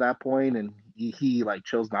 got him to that point, and he like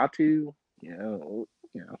chose not to.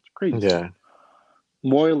 It's crazy. Yeah.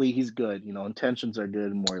 Morally, he's good. Intentions are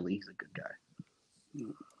good. Morally, he's a good guy.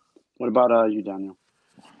 What about you, Daniel?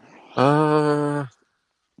 Uh,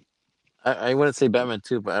 I wouldn't say Batman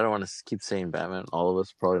too, but I don't want to keep saying Batman. All of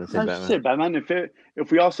us probably gonna say I should say Batman. Batman.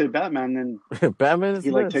 If we all say Batman, then Batman is he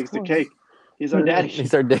the like best. takes Come the on. cake. He's our daddy.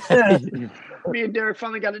 He's our daddy. Me and Derek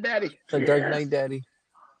finally got a daddy. The Dark Knight daddy.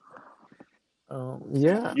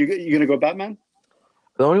 Yeah. You gonna go Batman?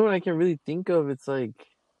 The only one I can really think of, it's like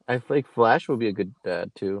I feel like Flash would be a good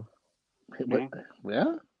dad too. But Yeah,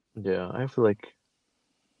 yeah, Yeah, I feel like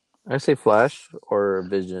I say Flash or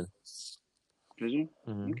Vision. Vision.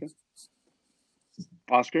 Hmm. Okay.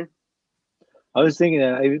 Oscar. I was thinking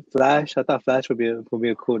that Flash. I thought Flash would be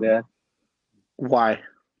a cool dad. why?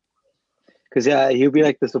 Cause yeah, he'd be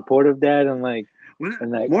like the supportive dad and like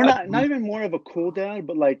More not even more of a cool dad,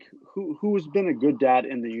 but like who's been a good dad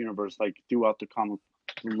in the universe, like throughout the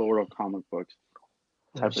lore of comic books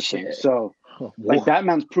type of thing. shit. So like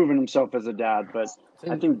Batman's proven himself as a dad, but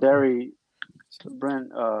I think Brent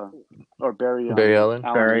or Barry Allen.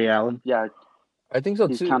 Barry Allen. yeah, I think so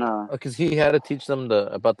he's too, kind of because he had to teach them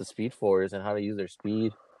about the Speed Force and how to use their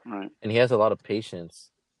speed, right. and he has a lot of patience.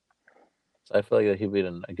 So I feel like he'd be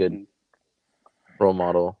a good Mm. role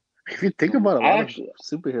model. If you think about it, a I lot of actually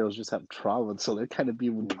superheroes just have trauma, so they're kind of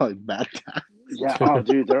being probably bad guys. yeah. Oh,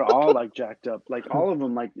 dude, they're all like jacked up. Like all of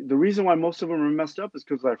them. Like the reason why most of them are messed up is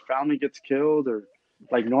because their family gets killed, or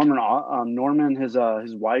like Norman, his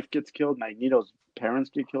wife gets killed. Magneto's parents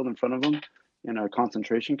get killed in front of him in a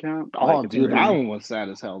concentration camp. Like Oh, it's dude, that crazy. one was sad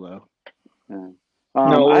as hell, though. Yeah.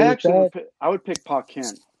 No, I was it actually that? I would pick Pa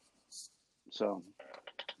Kent. So,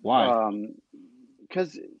 Why?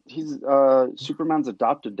 because he's Superman's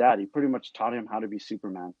adopted dad. He pretty much taught him how to be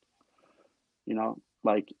Superman.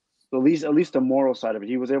 Like at least the moral side of it.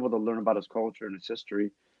 He was able to learn about his culture and his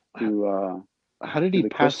history through How did through he the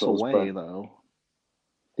pass crystals. But away, though?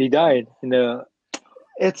 He died in the.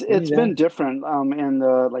 Didn't he it's die? been different. In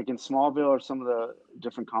the like in Smallville or some of the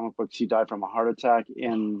different comic books, he died from a heart attack.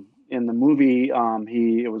 In the movie,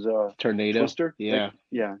 it was a Tornado? twister. Yeah.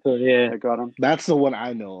 So yeah, That got him. That's the one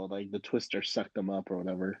I know. Like, the Twister sucked him up or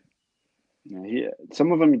whatever. Yeah,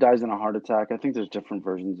 some of them he dies in a heart attack. I think there's different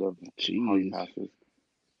versions of how he Jeez. passes.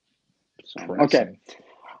 So okay.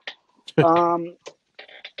 Pressing.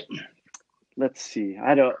 Let's see.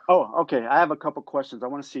 Okay. I have a couple questions. I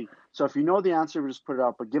want to see. So if you know the answer, just put it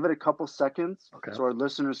out, but give it a couple seconds Okay. so our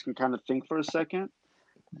listeners can kind of think for a second.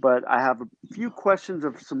 But I have a few questions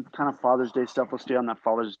of some kind of Father's Day stuff. We'll stay on that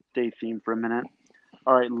Father's Day theme for a minute.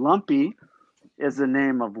 All right. Lumpy is the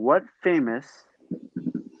name of what famous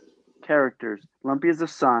characters? Lumpy is the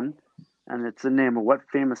son, and it's the name of what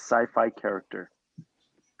famous sci-fi character?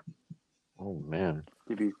 Oh man.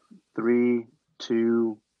 Give you 3,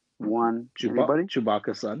 2, 1. Anybody?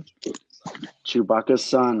 Chewbacca's son. Chewbacca's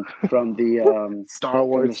son from the Star from the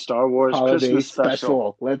Wars Star Wars Holiday Christmas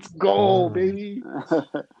special. Let's go, baby.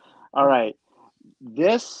 All right,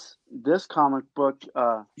 this comic book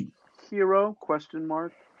hero question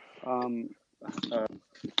mark uh,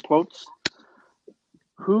 quotes.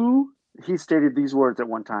 Who he stated these words at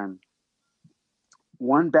one time.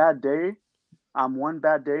 One bad day, I'm one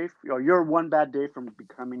bad day. Or you're one bad day from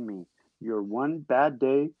becoming me. You're one bad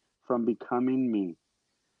day from becoming me.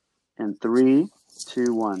 And 3,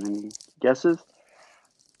 2, 1. Any guesses?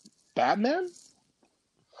 Batman?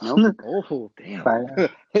 Nope. Oh, damn. Fine.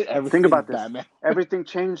 Think about this. Batman. Everything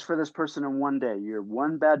changed for this person in one day. You're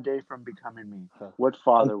one bad day from becoming me. What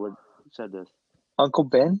father would said this? Uncle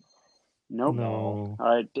Ben? Nope. No. All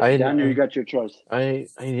right, I- Daniel, you got your choice. I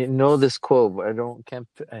didn't know this quote, but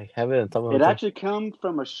I have it on top of It my actually come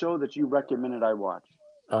from a show that you recommended I watch.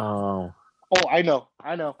 Oh, Oh, I know.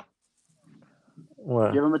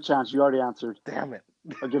 what? Give him a chance. You already answered. Damn it.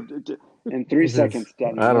 I'll give in 3 This is- seconds,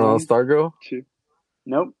 Daniel. I don't know. 1, Stargirl? 2.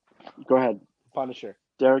 Nope. Go ahead. Punisher.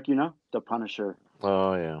 Derek, you know? The Punisher.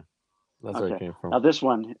 Oh, yeah. That's where it Okay. came from. Now this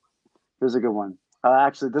one, here's a good one.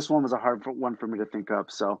 Actually, this one was a hard one for me to think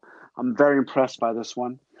of, so I'm very impressed by this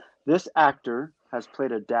one. This actor has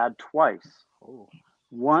played a dad twice. Oh.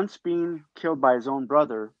 Once being killed by his own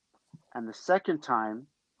brother, and the second time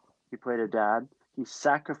he played a dad, he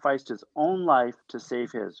sacrificed his own life to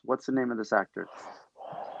save his. What's the name of this actor?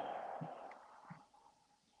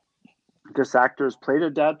 This actor has played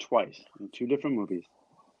a dad twice in 2 different movies.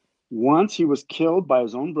 Once he was killed by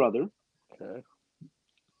his own brother. Okay.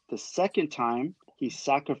 The second time he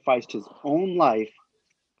sacrificed his own life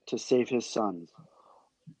to save his sons.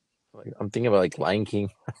 I'm thinking about like Lion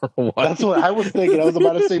King. What? That's what I was thinking. I was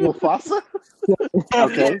about to say Mufasa.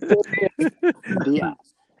 Okay.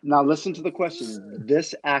 Now listen to the question.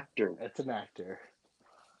 This actor. It's an actor.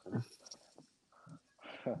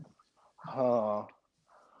 Oh.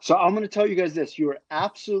 So I'm going to tell you guys this. You are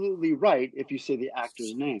absolutely right if you say the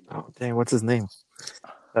actor's name. Oh, dang, what's his name?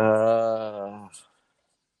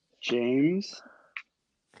 James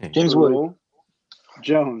James Wood. Earl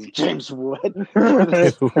Jones. James Wood.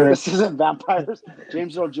 This isn't vampires.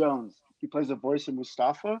 James Earl Jones. He plays the voice of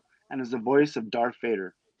Mustafa and is the voice of Darth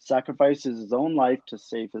Vader. Sacrifices his own life to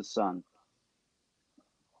save his son.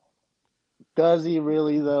 Does he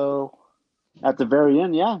really, though? At the very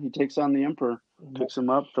end, yeah, he takes on the Emperor. Picks him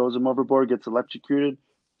up, throws him overboard, gets electrocuted.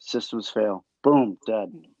 Systems fail. Boom,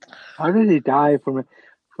 dead. How did he die from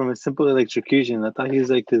a simple electrocution? I thought he was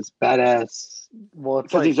like this badass. Well, it's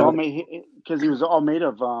Because like he was all made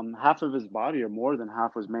of half of his body or more than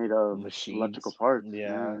half was made of Machines. electrical parts.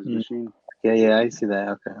 Yeah. his machine. Yeah, I see that.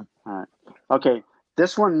 Okay. All right. Okay,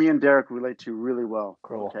 this one me and Derek relate to really well.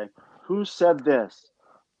 Cool. Okay, who said this?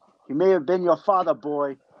 He may have been your father,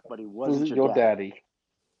 boy, but he wasn't your daddy.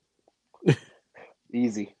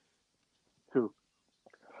 Easy. Who?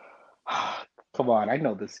 Come on, I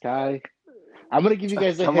know this guy. I'm gonna give you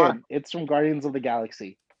guys a Come hint. on. It's from Guardians of the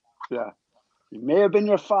Galaxy. Yeah. He may have been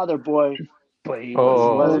your father, boy, But he but he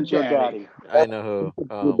Oh. wasn't your daddy. I know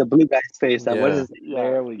who. With the blue guy's face. That yeah. was his Yeah,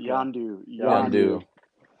 There we go. Yondu. Yondu.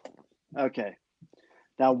 Okay.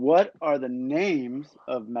 Now, what are the names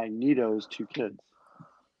of Magneto's 2 kids?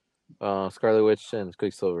 Scarlet Witch and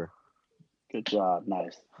Quicksilver. Good job.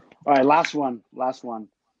 Nice. All right, last one. Let's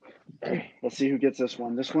see who gets this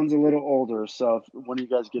one. This one's a little older, so if one of you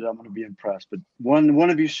guys get it, I'm going to be impressed. But one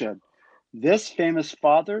of you should. This famous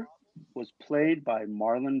father was played by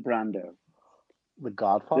Marlon Brando. The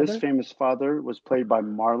Godfather? This famous father was played by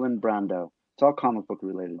Marlon Brando. It's all comic book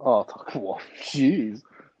related. Oh, well, jeez.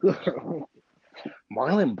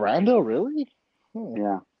 Marlon Brando, really?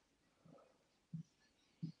 Yeah.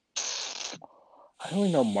 I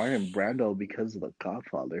only know Marlon Brando because of The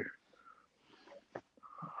Godfather.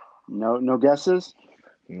 No guesses?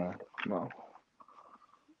 No.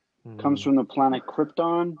 Comes from the planet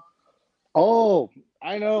Krypton. Oh,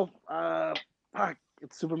 I know. Fuck.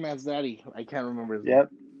 It's Superman's daddy. I can't remember his name. Yep.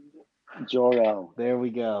 Jor-El. There we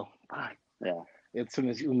go. Fuck. Yeah. It's when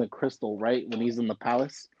he's in the crystal, right? When he's in the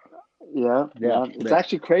palace. Yeah. Yeah. It's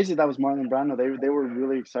actually crazy that was Marlon Brando. They were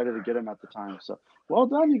really excited to get him at the time. So well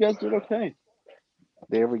done. You guys did okay.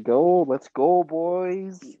 There we go. Let's go,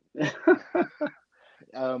 boys. Speaking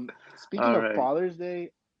All of right. Father's Day,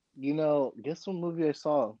 guess what movie I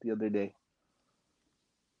saw the other day?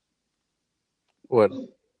 What?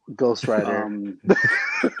 Ghost Rider.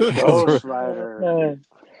 Ghost Rider.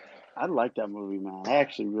 I like that movie, man. I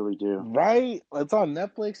actually really do. Right? It's on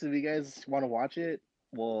Netflix if you guys want to watch it.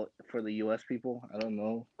 Well, for the US people, I don't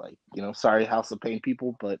know. Sorry, House of Pain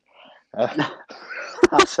people, but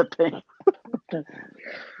House of Pain.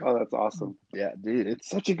 Oh, that's awesome. Yeah, dude, it's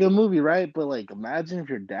such a good movie, right? But like, imagine if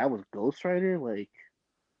your dad was Ghost Rider. Like,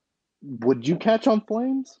 would you catch on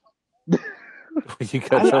flames? You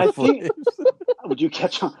catch on I think. flames. Would you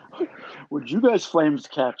catch on? Would you guys flames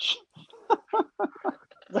catch?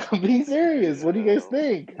 I'm being serious. What do you guys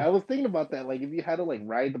think? I was thinking about that. Like, if you had to like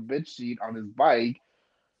ride the bitch seat on his bike,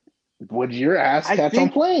 would your ass I catch on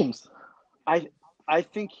think flames? I I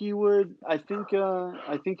think he would. I think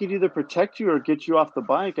he'd either protect you or get you off the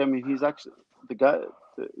bike. I mean, he's actually the guy.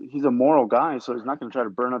 He's a moral guy, so he's not going to try to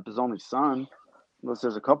burn up his only son unless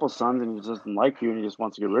there's a couple sons and he just doesn't like you and he just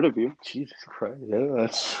wants to get rid of you. Jesus Christ, yeah,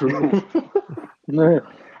 that's true.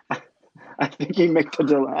 I think he make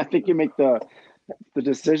the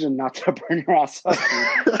decision not to burn your ass up.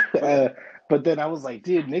 But then I was like,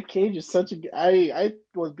 dude, Nick Cage is such a. I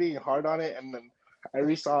was being hard on it, and then I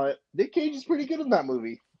resaw it. Nick Cage is pretty good in that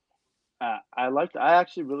movie. I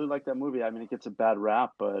actually really like that movie. I mean, it gets a bad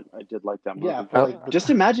rap, but I did like that movie. Yeah, but like, Just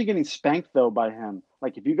imagine getting spanked though by him.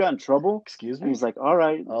 Like if you got in trouble, excuse and me. he's like, "All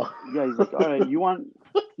right, Oh, yeah," he's like, "All right,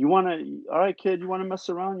 all right, kid, you want to mess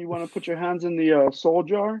around? You want to put your hands in the soul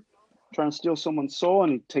jar, trying to steal someone's soul?"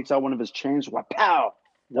 And he takes out one of his chains. What? Pow!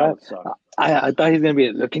 That would suck. I thought he was gonna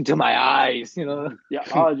be look into my eyes, you know. Yeah.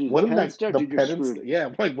 Oh, dude, wouldn't penance that there, the dude, you're penance? screwed. Yeah,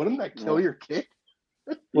 like wouldn't that kill your kid?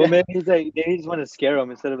 Well, maybe maybe he just want to scare him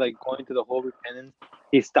instead of like going to the whole repentance.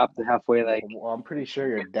 He stopped it halfway, like. Well, I'm pretty sure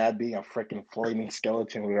your dad being a freaking flaming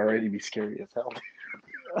skeleton would already be scary as hell.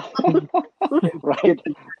 Right.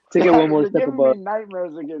 Take it one more You're step giving above. me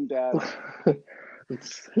nightmares again, Dad.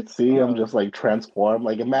 See him just like transform.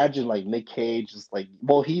 Like imagine like Nick Cage just like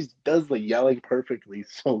he does the yelling perfectly.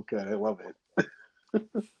 So good. I love it.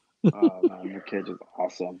 Oh man, Nick Cage is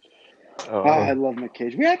awesome. I love Nick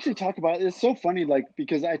Cage. We actually talk about it. It's so funny, like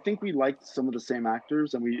because I think we like some of the same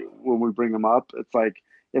actors, and when we bring them up, it's like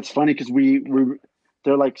it's funny because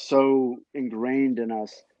they're like so ingrained in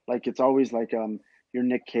us. Like it's always like you're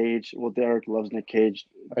Nick Cage. Well, Derek loves Nick Cage.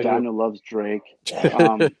 I do. Daniel loves Drake.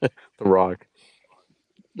 The Rock.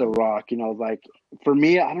 The Rock. You know, like for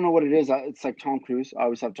me, I don't know what it is. It's like Tom Cruise. I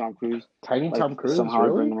always have Tom Cruise. Tiny Like Tom Cruise, somehow I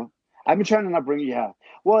bring really? him up. I've been trying to not bring. Yeah.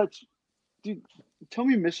 Well, it's dude. Tell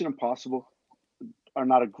me, Mission Impossible are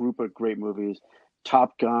not a group of great movies.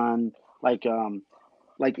 Top Gun, like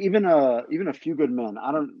even a Few Good Men.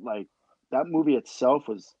 I don't like that movie itself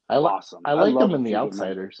was awesome. I like them love in A The Few Good Men.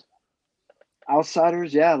 Outsiders.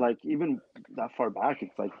 Outsiders, yeah, like even that far back,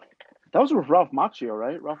 it's like that was with Ralph Macchio,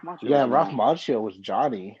 right? Ralph Macchio. Yeah, was in Ralph that. Macchio was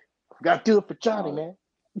Johnny. Gotta do it for Johnny, Oh. man.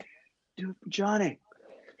 Dude, Johnny.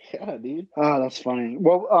 Yeah, dude. Oh, that's funny.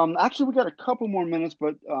 Well, actually, we got a couple more minutes,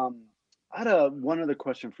 but I had one other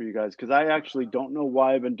question for you guys because I actually don't know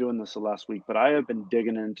why I've been doing this the last week, but I have been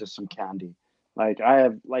digging into some candy. Like I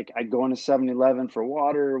go into 7-Eleven for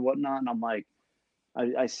water or whatnot, and I'm like,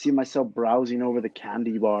 I see myself browsing over the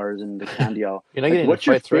candy bars and the candy aisle. You're not Like, getting what's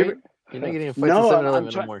in your fights, right? favorite? You're not getting in fights No, at I'm 7-Eleven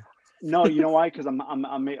no trying. more. No, you know why? Because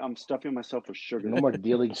I'm stuffing myself with sugar. No more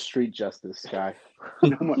dealing street justice, guy.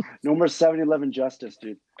 No more 7-Eleven justice,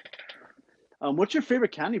 dude. What's your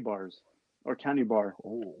favorite candy bars or candy bar?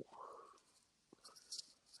 Oh,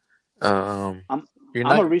 You're I'm a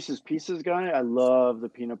not. Reese's Pieces guy. I love the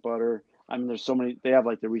peanut butter. I mean, there's so many. They have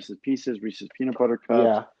like the Reese's Pieces, Reese's peanut butter cups.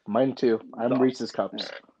 yeah, mine too. I'm The- Reese's Cups.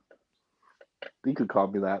 You could call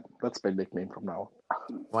me that. That's my nickname from now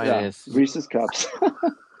on. Mine Yeah, is Reese's Cups.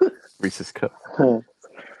 Reese's Cup. What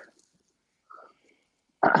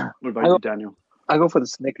about you, Daniel? I go for the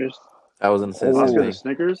Snickers. I was gonna say Oh. the Let's same go to thing.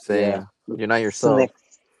 Snickers. Same. Yeah. You're not yourself.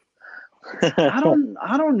 I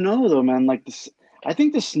don't know though, man. Like this, I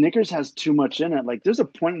think the Snickers has too much in it. Like, there's a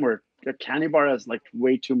point where a candy bar has like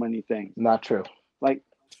way too many things. Not true. Like,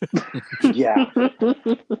 yeah,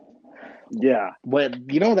 yeah.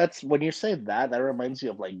 But you know, that's when you say that reminds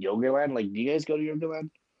you of like Yogurtland. Like, do you guys go to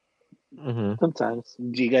Yogurtland? Mm-hmm. Sometimes.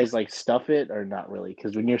 Do you guys like stuff it or not really?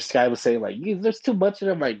 Because when your Sky was saying like, there's too much,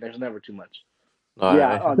 and I'm like, there's never too much.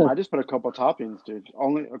 Yeah, I just put a couple toppings, dude.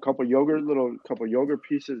 Only a couple yogurt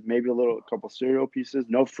pieces, maybe a couple cereal pieces.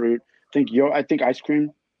 No fruit. I think ice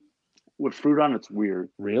cream with fruit on it's weird.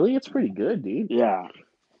 Really, it's pretty good, dude. Yeah,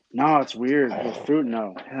 no, it's weird with fruit.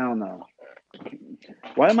 No, hell no.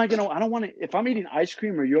 Why am I gonna? I don't want to. If I'm eating ice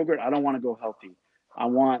cream or yogurt, I don't want to go healthy. I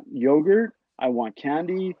want yogurt. I want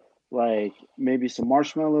candy, like maybe some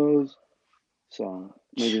marshmallows, so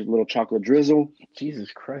maybe a little chocolate drizzle.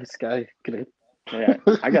 Jesus Christ, guy, Yeah,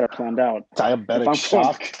 I got it planned out. diabetic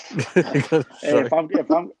shock. Hey,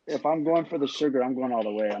 if I'm going for the sugar, I'm going all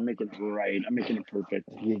the way. I'm making it right. I'm making it perfect.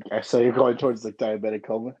 So you're going towards like diabetic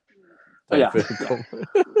coma. Yeah.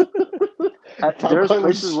 Top There's one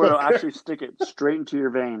places where it'll sugar. actually stick it straight into your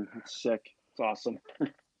vein. It's sick. It's awesome.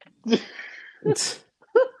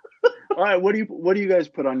 All right, what do you guys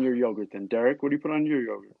put on your yogurt then, Derek? What do you put on your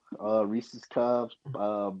yogurt? Reese's Cups.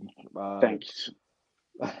 Thanks.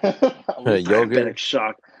 Yogurt. Derek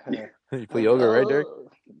shocked. You put yogurt, right, Derek?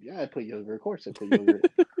 Yeah, I put yogurt. Of course, I put yogurt.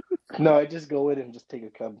 No, I just go in and just take a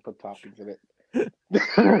cup and put toppings in it.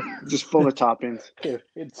 Just full of toppings.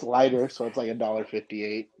 It's lighter, so it's like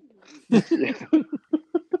 $1.58.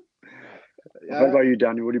 Yeah. What about you,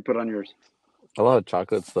 Danny? What do you put on yours? A lot of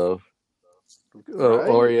chocolate stuff. Right?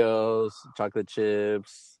 Oreos, chocolate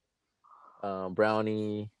chips,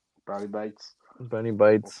 brownie bites.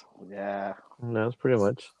 Yeah. No, that's pretty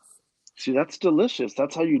much. See, that's delicious.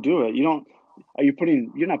 That's how you do it. You're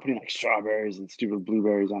not putting like strawberries and stupid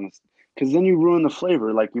blueberries on it, because then you ruin the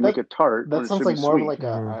flavor. Like you make a tart. That sounds like more of like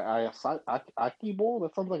Mm-hmm. a aki bowl.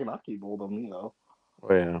 That sounds like an aki bowl to me, though.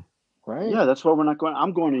 Oh yeah. Right? Yeah, that's why we're not going.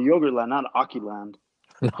 I'm going to Yogurtland, not Aki Land.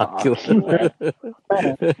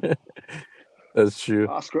 That's true.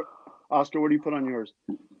 Oscar, what do you put on yours?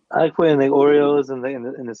 I put in like Oreos and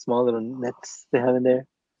in the small little nets they have in there.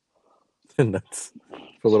 Nuts.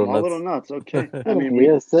 For little Small nuts. little nuts. Okay. I mean,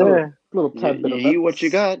 Yes, sir. Little you, tad bit of you eat nuts. what you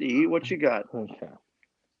got. You eat what you got. Okay.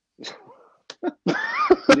 I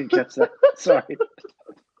didn't catch that. Sorry.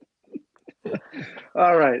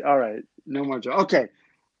 All right. No more joke. Okay,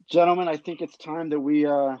 gentlemen, I think it's time that we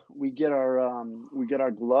get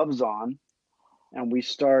our gloves on, and we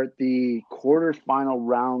start the quarterfinal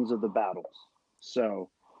rounds of the battles. So,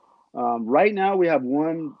 right now we have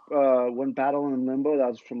one battle in limbo that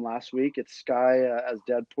was from last week. It's Sky as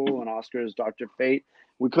Deadpool and Oscar as Dr. Fate.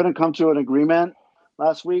 We couldn't come to an agreement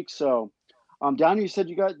last week, so. Downey, you said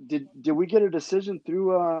you got did we get a decision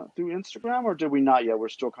through Instagram, or did we not yet? We're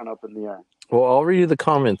still kind of up in the air. Well, I'll read you the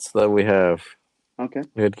comments that we have. Okay.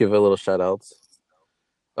 We had to give a little shout outs.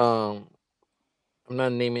 I'm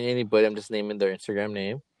not naming anybody, I'm just naming their Instagram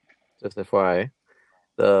name. Just FYI.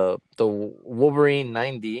 The Wolverine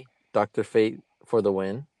 90, Dr. Fate for the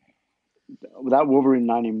win. That Wolverine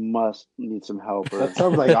 90 must need some help. That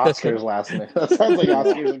sounds like Oscar's last name. That sounds like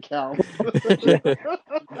Oscar's account.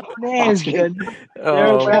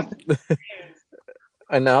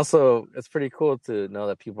 And also, it's pretty cool to know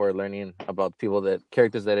that people are learning about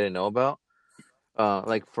characters that I didn't know about.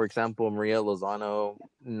 Like, for example, Maria Lozano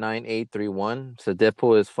 9831 said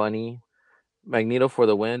Deadpool is funny. Magneto for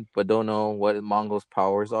the win, but don't know what Mongo's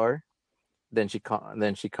powers are. Then she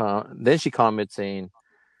comments saying,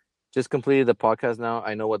 "Just completed the podcast now.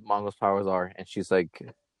 I know what Mongo's powers are," and she's like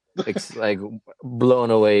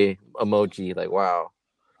blown away emoji. Like, wow.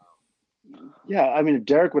 Yeah, I mean, if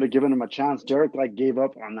Derek would have given him a chance, Derek gave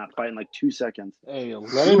up on that fight in 2 seconds. Hey,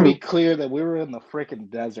 let it be clear that we were in the freaking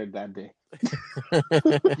desert that day.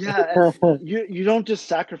 Yeah, you don't just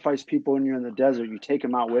sacrifice people when you're in the desert. You take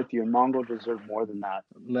them out with you, and Mongo deserved more than that.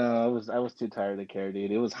 No, I was too tired to care,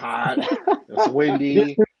 dude. It was hot. It was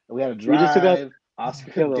windy. We had to drive.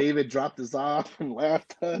 Oscar and David dropped us off and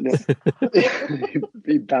left us.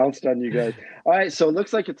 He bounced on you guys. All right, so it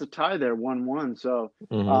looks like it's a tie there, 1-1. So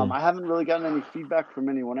I haven't really gotten any feedback from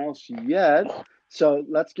anyone else yet. So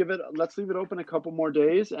let's leave it open a couple more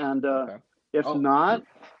days, and if not,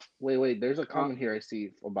 wait. There's a comment here I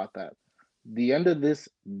see about that. The end of this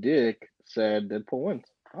dick said Deadpool wins.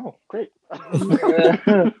 Oh, great.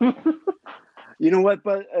 You know what?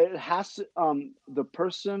 But it has to. The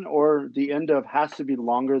person or the end of has to be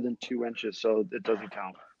longer than 2 inches, so it doesn't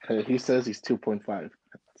count. He says he's 2.5.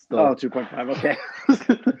 Oh, 2.5. Okay.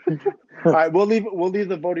 All right, we'll leave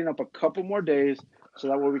the voting up a couple more days, so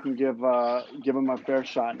that way we can give them a fair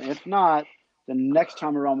shot. And if not, the next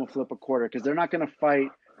time around we'll flip a quarter, because they're not going to fight.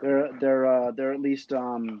 They're at least.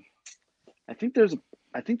 I think the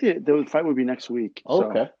fight would be next week.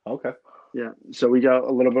 Okay. Yeah, so we got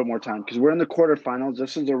a little bit more time because we're in the quarterfinals.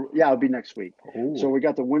 It'll be next week. Ooh. So we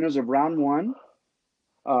got the winners of round 1,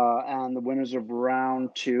 and the winners of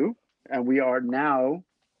round 2, and we are now.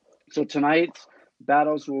 So tonight's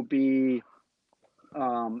battles will be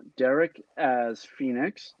Derek as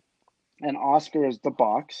Phoenix, and Oscar as the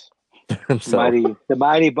Box. The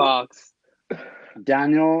mighty Box.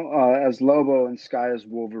 Daniel as Lobo, and Sky as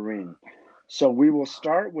Wolverine. So we will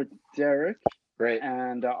start with Derek. Right.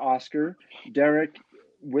 And Oscar. Derek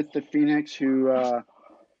with the Phoenix, who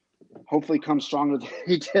hopefully comes stronger than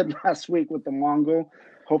he did last week with the Mongol.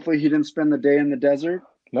 Hopefully he didn't spend the day in the desert.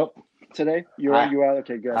 Nope. Today? You are?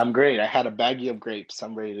 Okay, good. I'm great. I had a baggie of grapes.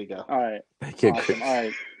 I'm ready to go. All right. Awesome. All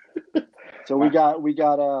right. So we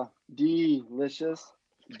got Delicious,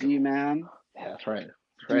 D-Man. Yeah, that's right.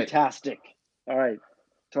 Fantastic. All right.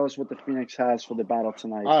 Tell us what the Phoenix has for the battle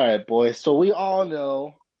tonight. All right, boys. So we all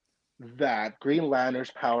know that Green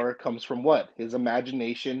Lantern's power comes from what? His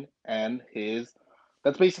imagination and his.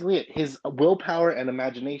 That's basically it. His willpower and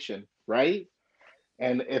imagination, right?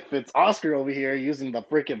 And if it's Oscar over here using the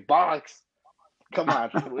freaking box, come on,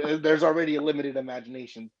 there's already a limited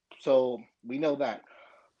imagination. So we know that.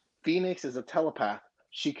 Phoenix is a telepath.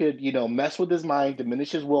 She could, mess with his mind,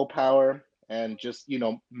 diminish his willpower, and just,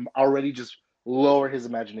 already just lower his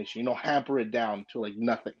imagination, hamper it down to like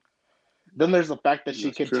nothing. Then there's the fact that she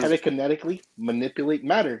That's can true. telekinetically manipulate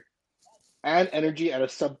matter and energy at a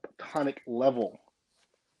subatomic level,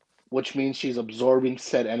 which means she's absorbing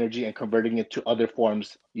said energy and converting it to other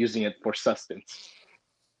forms, using it for sustenance.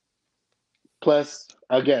 Plus,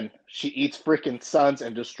 again, she eats freaking suns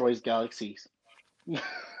and destroys galaxies.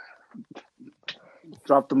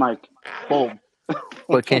 Drop the mic. Boom.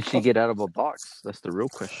 But can she get out of a box? That's the real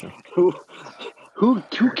question. Who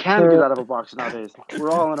can get out of a box nowadays?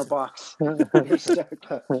 We're all in a box. We're stuck.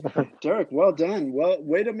 Derek, well done. Well,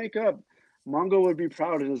 way to make up. Mongo would be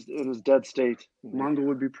proud in his dead state. Mongo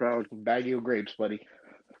would be proud. Baggy of grapes, buddy.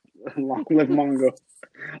 Long live Mongo.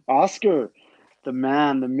 Oscar, the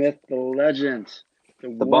man, the myth, the legend, the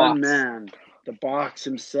one box. man, the box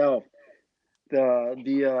himself.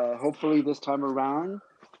 The hopefully this time around,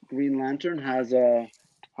 Green Lantern has a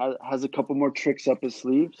couple more tricks up his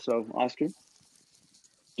sleeve. So Oscar, do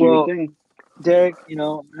your Well, thing. Derek,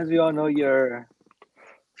 as we all know, you're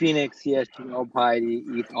Phoenix. Yes, piety,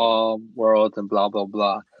 eat all worlds, and blah blah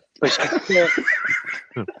blah. But she still,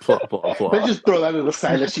 Blah, blah, blah. Let's just throw that to the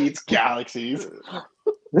side that she eats galaxies.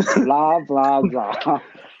 Blah blah blah.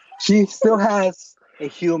 she still has a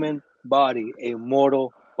human body, a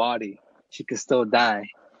mortal body. She can still die.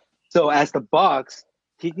 So as the box,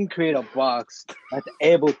 he can create a box that's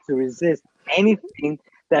able to resist anything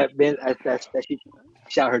that she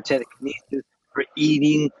shot her telekinesis, her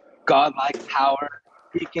eating, godlike power.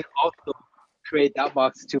 He can also create that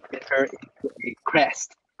box to fit her into a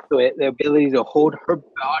crest. So the ability to hold her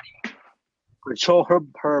body, control her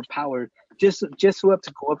power, just so have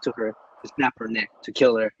to go up to her to snap her neck to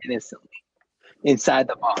kill her instantly inside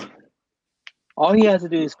the box. All he has to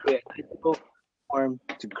do is create a physical form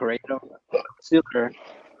to create her, seal her,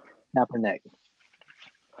 snap her neck.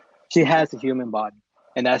 She has a human body,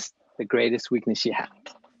 and that's the greatest weakness she has.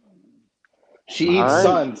 She eats All right.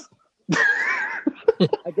 suns.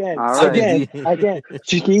 Again, All right. again,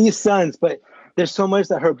 she can eat suns, but there's so much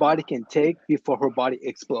that her body can take before her body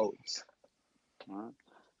explodes. All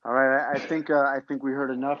right. I think we heard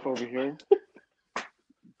enough over here.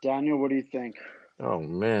 Daniel, what do you think? Oh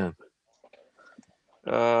man.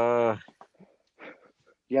 You got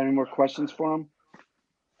any more questions for him?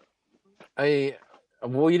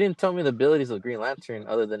 Well, you didn't tell me the abilities of Green Lantern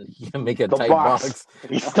other than he can make a The tight box. box.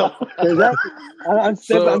 He's still... Exactly. I'm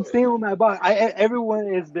So- staying with my box.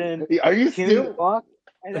 Everyone has been Are you killing the still? box,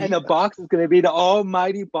 and the box is going to be the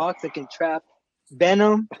almighty box that can trap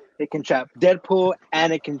Venom, it can trap Deadpool,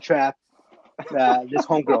 and it can trap this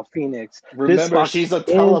homegirl Phoenix. This Remember, box she's a is-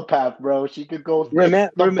 telepath, bro. She could go.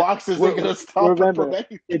 The box isn't gonna stop her remember, from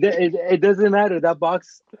anything. It doesn't matter. That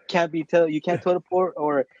box can't be you can't teleport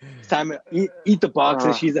or Simon eat the box,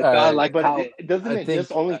 and she's a godlike But power. doesn't I it think-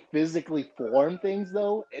 just only physically form things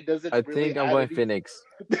though? It doesn't. I really think I'm add going any- Phoenix.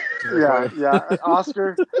 Yeah.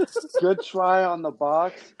 Oscar, good try on the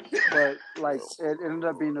box, but like it ended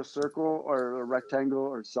up being a circle or a rectangle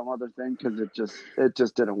or some other thing because it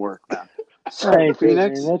just didn't work, man. So Hey,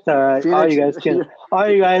 Phoenix, man, that's all right. All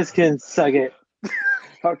you guys can suck it.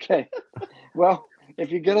 Okay. Well,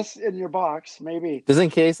 if you get us in your box, maybe. Just in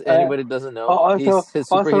case anybody doesn't know, also- his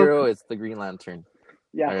superhero is the Green Lantern.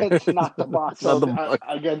 Yeah, Alright. it's not the box. So Not the box.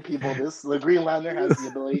 again, people, the Green Lantern has the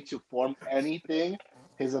ability to form anything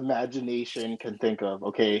his imagination can think of.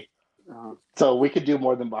 Okay, so we could do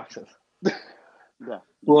more than boxes.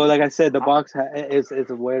 Well, like I said, the box is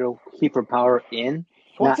a way to keep her power in.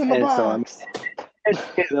 What's in the and so, box?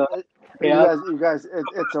 You guys,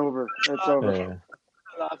 it's over. It's over.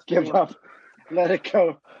 Yeah. Give up. Let it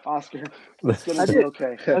go, Oscar. It's gonna be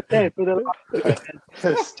okay. Okay, for the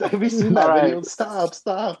Have you seen that All right. video?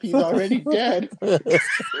 Stop! He's already dead.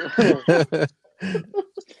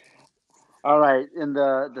 All right, in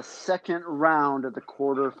the second round of the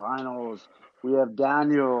quarterfinals, we have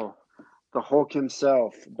Daniel, the Hulk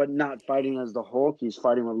himself, but not fighting as the Hulk. He's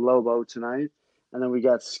fighting with Lobo tonight. And then we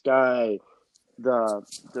got Sky, the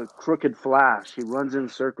crooked Flash. He runs in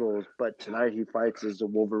circles, but tonight he fights as the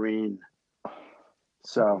Wolverine.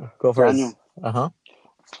 So Go for Daniel, it.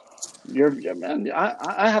 you're man.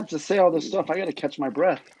 I have to say all this stuff. I got to catch my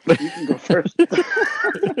breath. You can go first.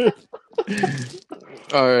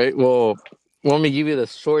 All right. Well, Want me to give you the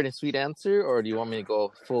short and sweet answer, or do you want me to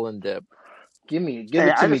go full in depth? Give Hey, it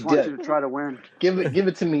to I me just want deep. you to try to win. Give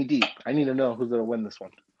it to me deep. I need to know who's gonna win this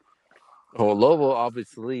one. Oh, Lobo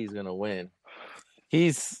obviously is gonna win.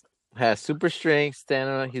 He's has super strength,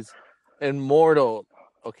 stamina. He's immortal.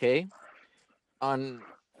 Okay.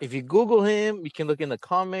 If you Google him, you can look in the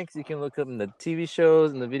comics. You can look up in the TV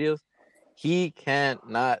shows and the videos. He can't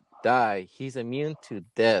not die. He's immune to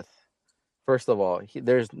death. First of all,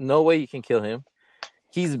 there's no way you can kill him.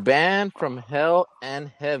 He's banned from hell and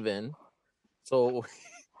heaven, so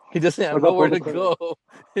he doesn't have What about nowhere to purgatory? go.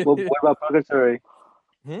 What about purgatory?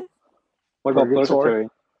 Hmm? What about Purgatory?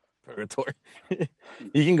 purgatory? Purgatory.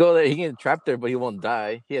 He can go there. He can get trapped there, but he won't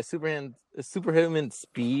die. He has superhuman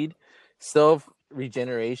speed, self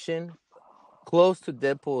regeneration, close to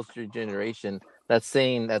Deadpool's regeneration. That's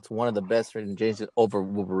saying that's one of the best regenerations over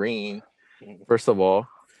Wolverine. First of all,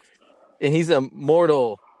 and he's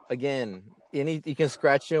immortal again. And you can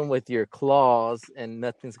scratch him with your claws, and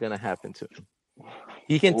nothing's gonna happen to him.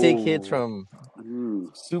 He can take hits from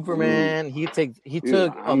Superman. He took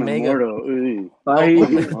I'm Omega. immortal.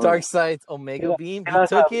 Darkseid's Omega Beam. He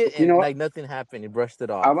took it You and know what? like nothing happened. He brushed it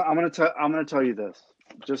off. I'm gonna tell you this,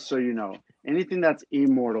 just so you know. Anything that's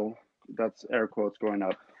immortal, that's air quotes going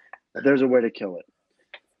up. There's a way to kill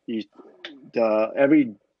it.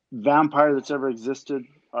 Every vampire that's ever existed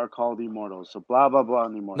are called immortals. So blah blah blah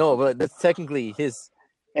and immortal. No, but that's technically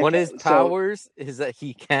one of his powers is that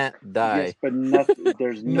he can't die. Yes, but nothing.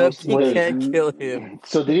 There's no nothing can't kill him.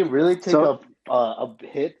 So did he really take a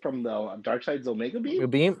hit from the Darkseid's Omega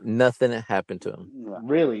Beam? Nothing happened to him. Yeah.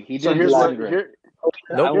 Really? He so didn't.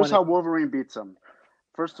 Here's how Wolverine beats him.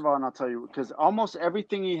 First of all, and I'll tell you, because almost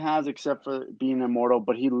everything he has except for being immortal,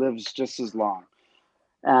 but he lives just as long.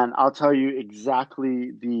 And I'll tell you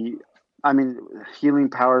exactly healing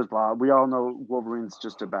powers, blah. We all know Wolverine's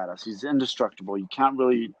just a badass. He's indestructible. You can't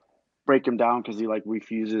really break him down because he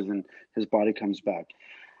refuses and his body comes back.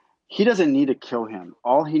 He doesn't need to kill him.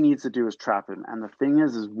 All he needs to do is trap him. And the thing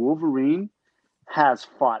is Wolverine has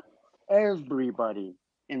fought everybody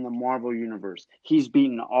in the Marvel Universe. He's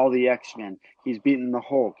beaten all the X-Men. He's beaten the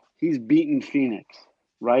Hulk. He's beaten Phoenix,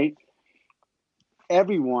 right?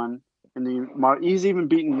 Everyone he's even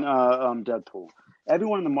beaten Deadpool.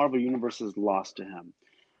 Everyone in the Marvel Universe has lost to him.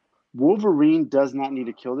 Wolverine does not need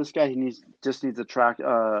to kill this guy. He just needs to trap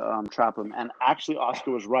him. And actually,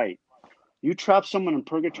 Oscar was right. You trap someone in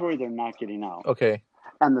purgatory, they're not getting out. Okay.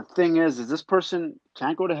 And the thing is this person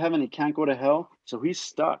can't go to heaven, he can't go to hell, so he's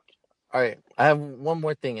stuck. All right. I have one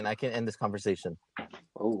more thing, and I can end this conversation.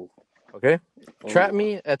 Oh. Okay. Trap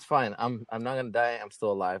me. That's fine. I'm not gonna die. I'm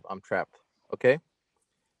still alive. I'm trapped. Okay.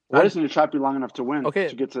 I just need to trap you long enough to win. Okay.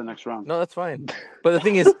 To get to the next round. No, that's fine. But the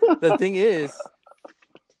thing is,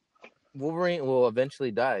 Wolverine will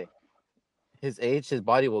eventually die. His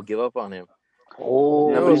body will give up on him.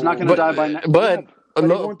 Oh, yeah, but he's not going to die by next week. But he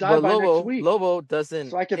won't die by next week. Lobo doesn't.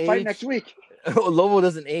 So I can fight next week. Lobo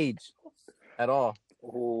doesn't age at all.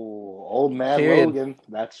 Oh, old man Logan.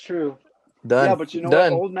 That's true. Done. Yeah, but you know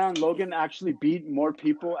what? Old man Logan actually beat more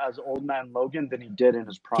people as old man Logan than he did in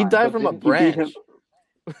his prime. He died from a branch.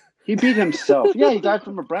 He beat himself. Yeah, he died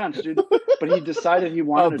from a branch, dude. But he decided he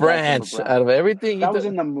wanted a branch out of everything. That was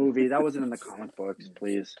in the movie. That wasn't in the comic books,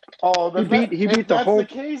 please. Oh, he beat the whole. If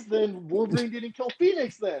that's the case, then Wolverine didn't kill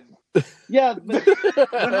Phoenix. Then. Yeah. But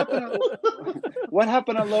what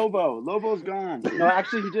happened to Lobo? Lobo's gone. No,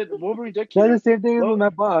 actually, he did. Wolverine did kill him. That's the same thing with my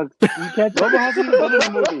box. Lobo hasn't even been in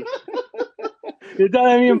the movie. You're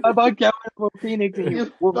telling me my box can't win for Phoenix, and you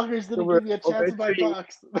fuckers didn't give me a chance in my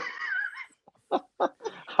box.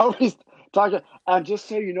 How he's talking, and just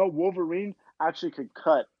so you know, Wolverine actually could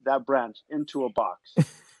cut that branch into a box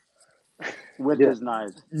with his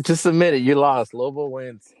knives. Just admit it, you lost. Lobo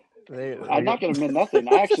wins. I'm not going to admit nothing.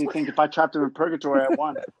 I actually think if I trapped him in purgatory, I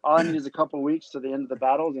won. All I need is a couple of weeks to the end of the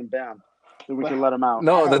battles, and bam, then we can let him out.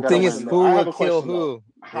 No, the thing is, who will kill who?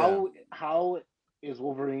 How is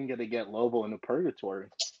Wolverine going to get Lobo into purgatory?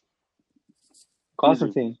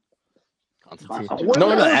 Constantine. No,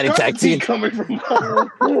 we're not adding tag team. Coming from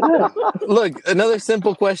Look, another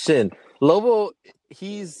simple question. Lobo,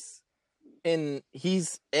 he's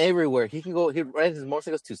everywhere. He can go. He rides his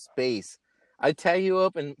motorcycles to space. I tie you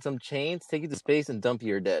up in some chains, take you to space, and dump you.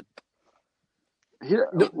 You're dead. What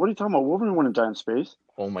are you talking about? Wolverine wouldn't die in space.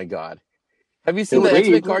 Oh my god! Have you seen the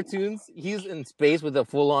X-Men cartoons? He's in space with a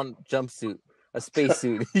full-on jumpsuit. A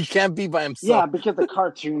spacesuit. He can't be by himself. Yeah, because the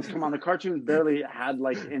cartoons. Come on, the cartoons barely had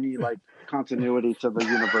any continuity to the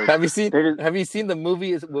universe. Have you seen the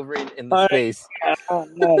movie Wolverine in the space?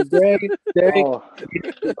 Derek.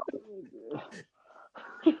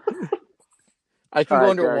 I can All go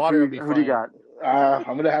right, Derek, underwater and be who do you fine. got?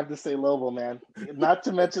 I'm gonna have to say Lobo, man. Not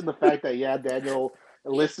to mention the fact that Daniel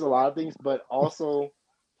listed a lot of things, but also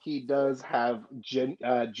he does have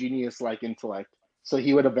genius-like intellect, so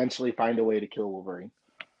he would eventually find a way to kill Wolverine.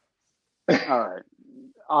 All right,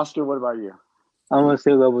 Oscar, what about you? I'm gonna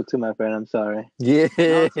say Lobo too, my friend. I'm sorry. Yeah, No,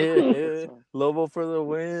 it's okay. It's, Lobo for the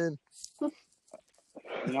win.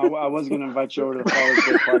 you know, I was gonna invite you over to the Father's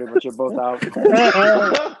Day party, but you're both out.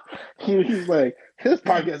 He's like, this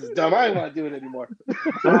podcast is dumb. I don't want to do it anymore.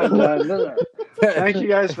 I'm done. No. Thank you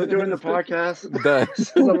guys for doing the podcast. Done. This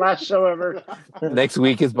is the last show ever. Next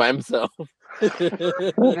week is by himself.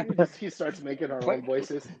 He starts making our own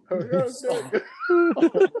voices.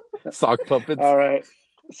 Sock puppets. All right,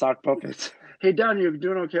 sock puppets. Hey, Don, you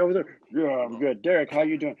doing okay over there? Yeah, I'm good. Derek, how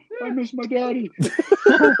you doing? I miss my daddy.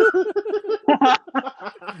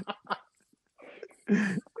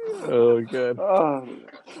 Oh, good. All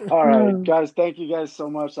right, guys. Thank you guys so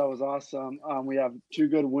much. That was awesome. We have 2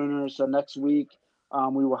 good winners. So next week,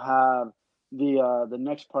 we will have the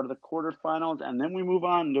next part of the quarterfinals, and then we move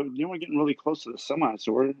on. Then we're getting really close to the semi,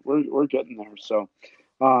 so we're getting there. So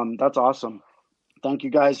that's awesome. Thank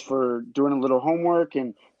you guys for doing a little homework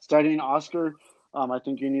and studying. Oscar, I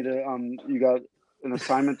think you need you got an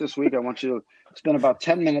assignment this week. I want you to spend about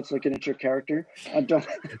 10 minutes looking at your character. Don't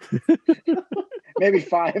maybe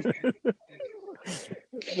 5.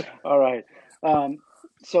 All right.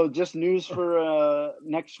 So just news for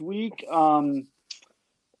next week. We'll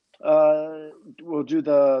do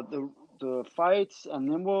the fights,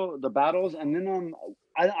 and then the battles, and then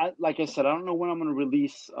I like I said, I don't know when I'm going to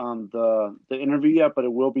release the interview yet, but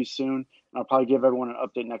it will be soon. And I'll probably give everyone an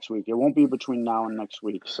update next week. It won't be between now and next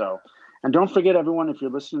week. So, and don't forget, everyone, if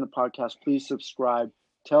you're listening to the podcast, please subscribe,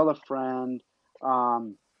 tell a friend.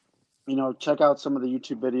 Check out some of the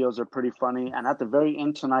YouTube videos; they're pretty funny. And at the very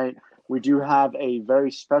end tonight, we do have a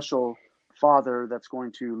very special father that's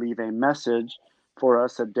going to leave a message for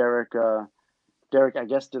us that Derek, I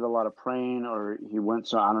guess, did a lot of praying, or he went,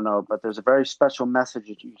 so I don't know. But there's a very special message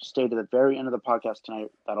that you stated at the very end of the podcast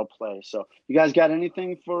tonight that'll play. So, you guys got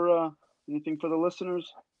anything for the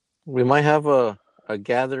listeners? We might have a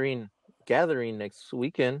gathering next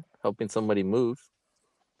weekend, helping somebody move.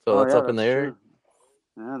 So that's up in the air. True.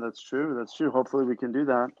 Yeah, that's true. That's true. Hopefully, we can do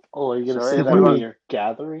that. Oh, are you gonna So, say that when you're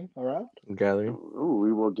gathering around? Gathering. Ooh,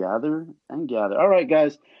 we will gather and gather. All right,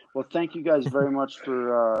 guys. Well, thank you guys very much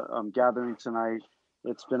for gathering tonight.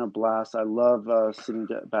 It's been a blast. I love sitting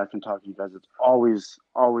back and talking to you guys. It's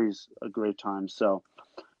always a great time. So,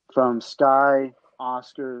 from Sky,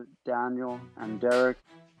 Oscar, Daniel, and Derek,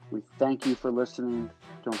 we thank you for listening.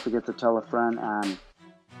 Don't forget to tell a friend, and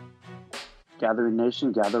Gathering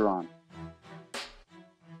Nation, gather on.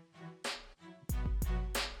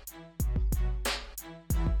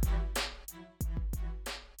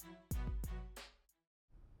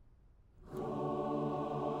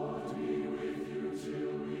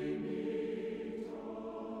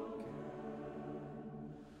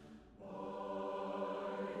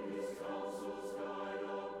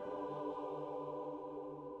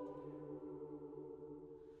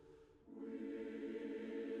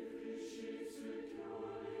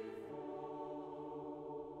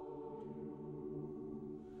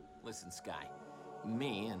 Listen, Sky,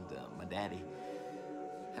 me and my daddy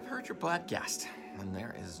have heard your podcast, and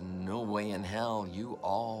there is no way in hell you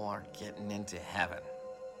all are getting into heaven.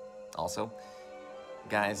 Also,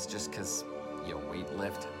 guys, just because you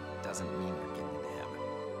weightlift doesn't mean you're getting into heaven.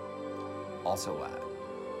 Also,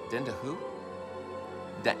 the end of who?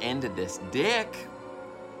 The end of this dick.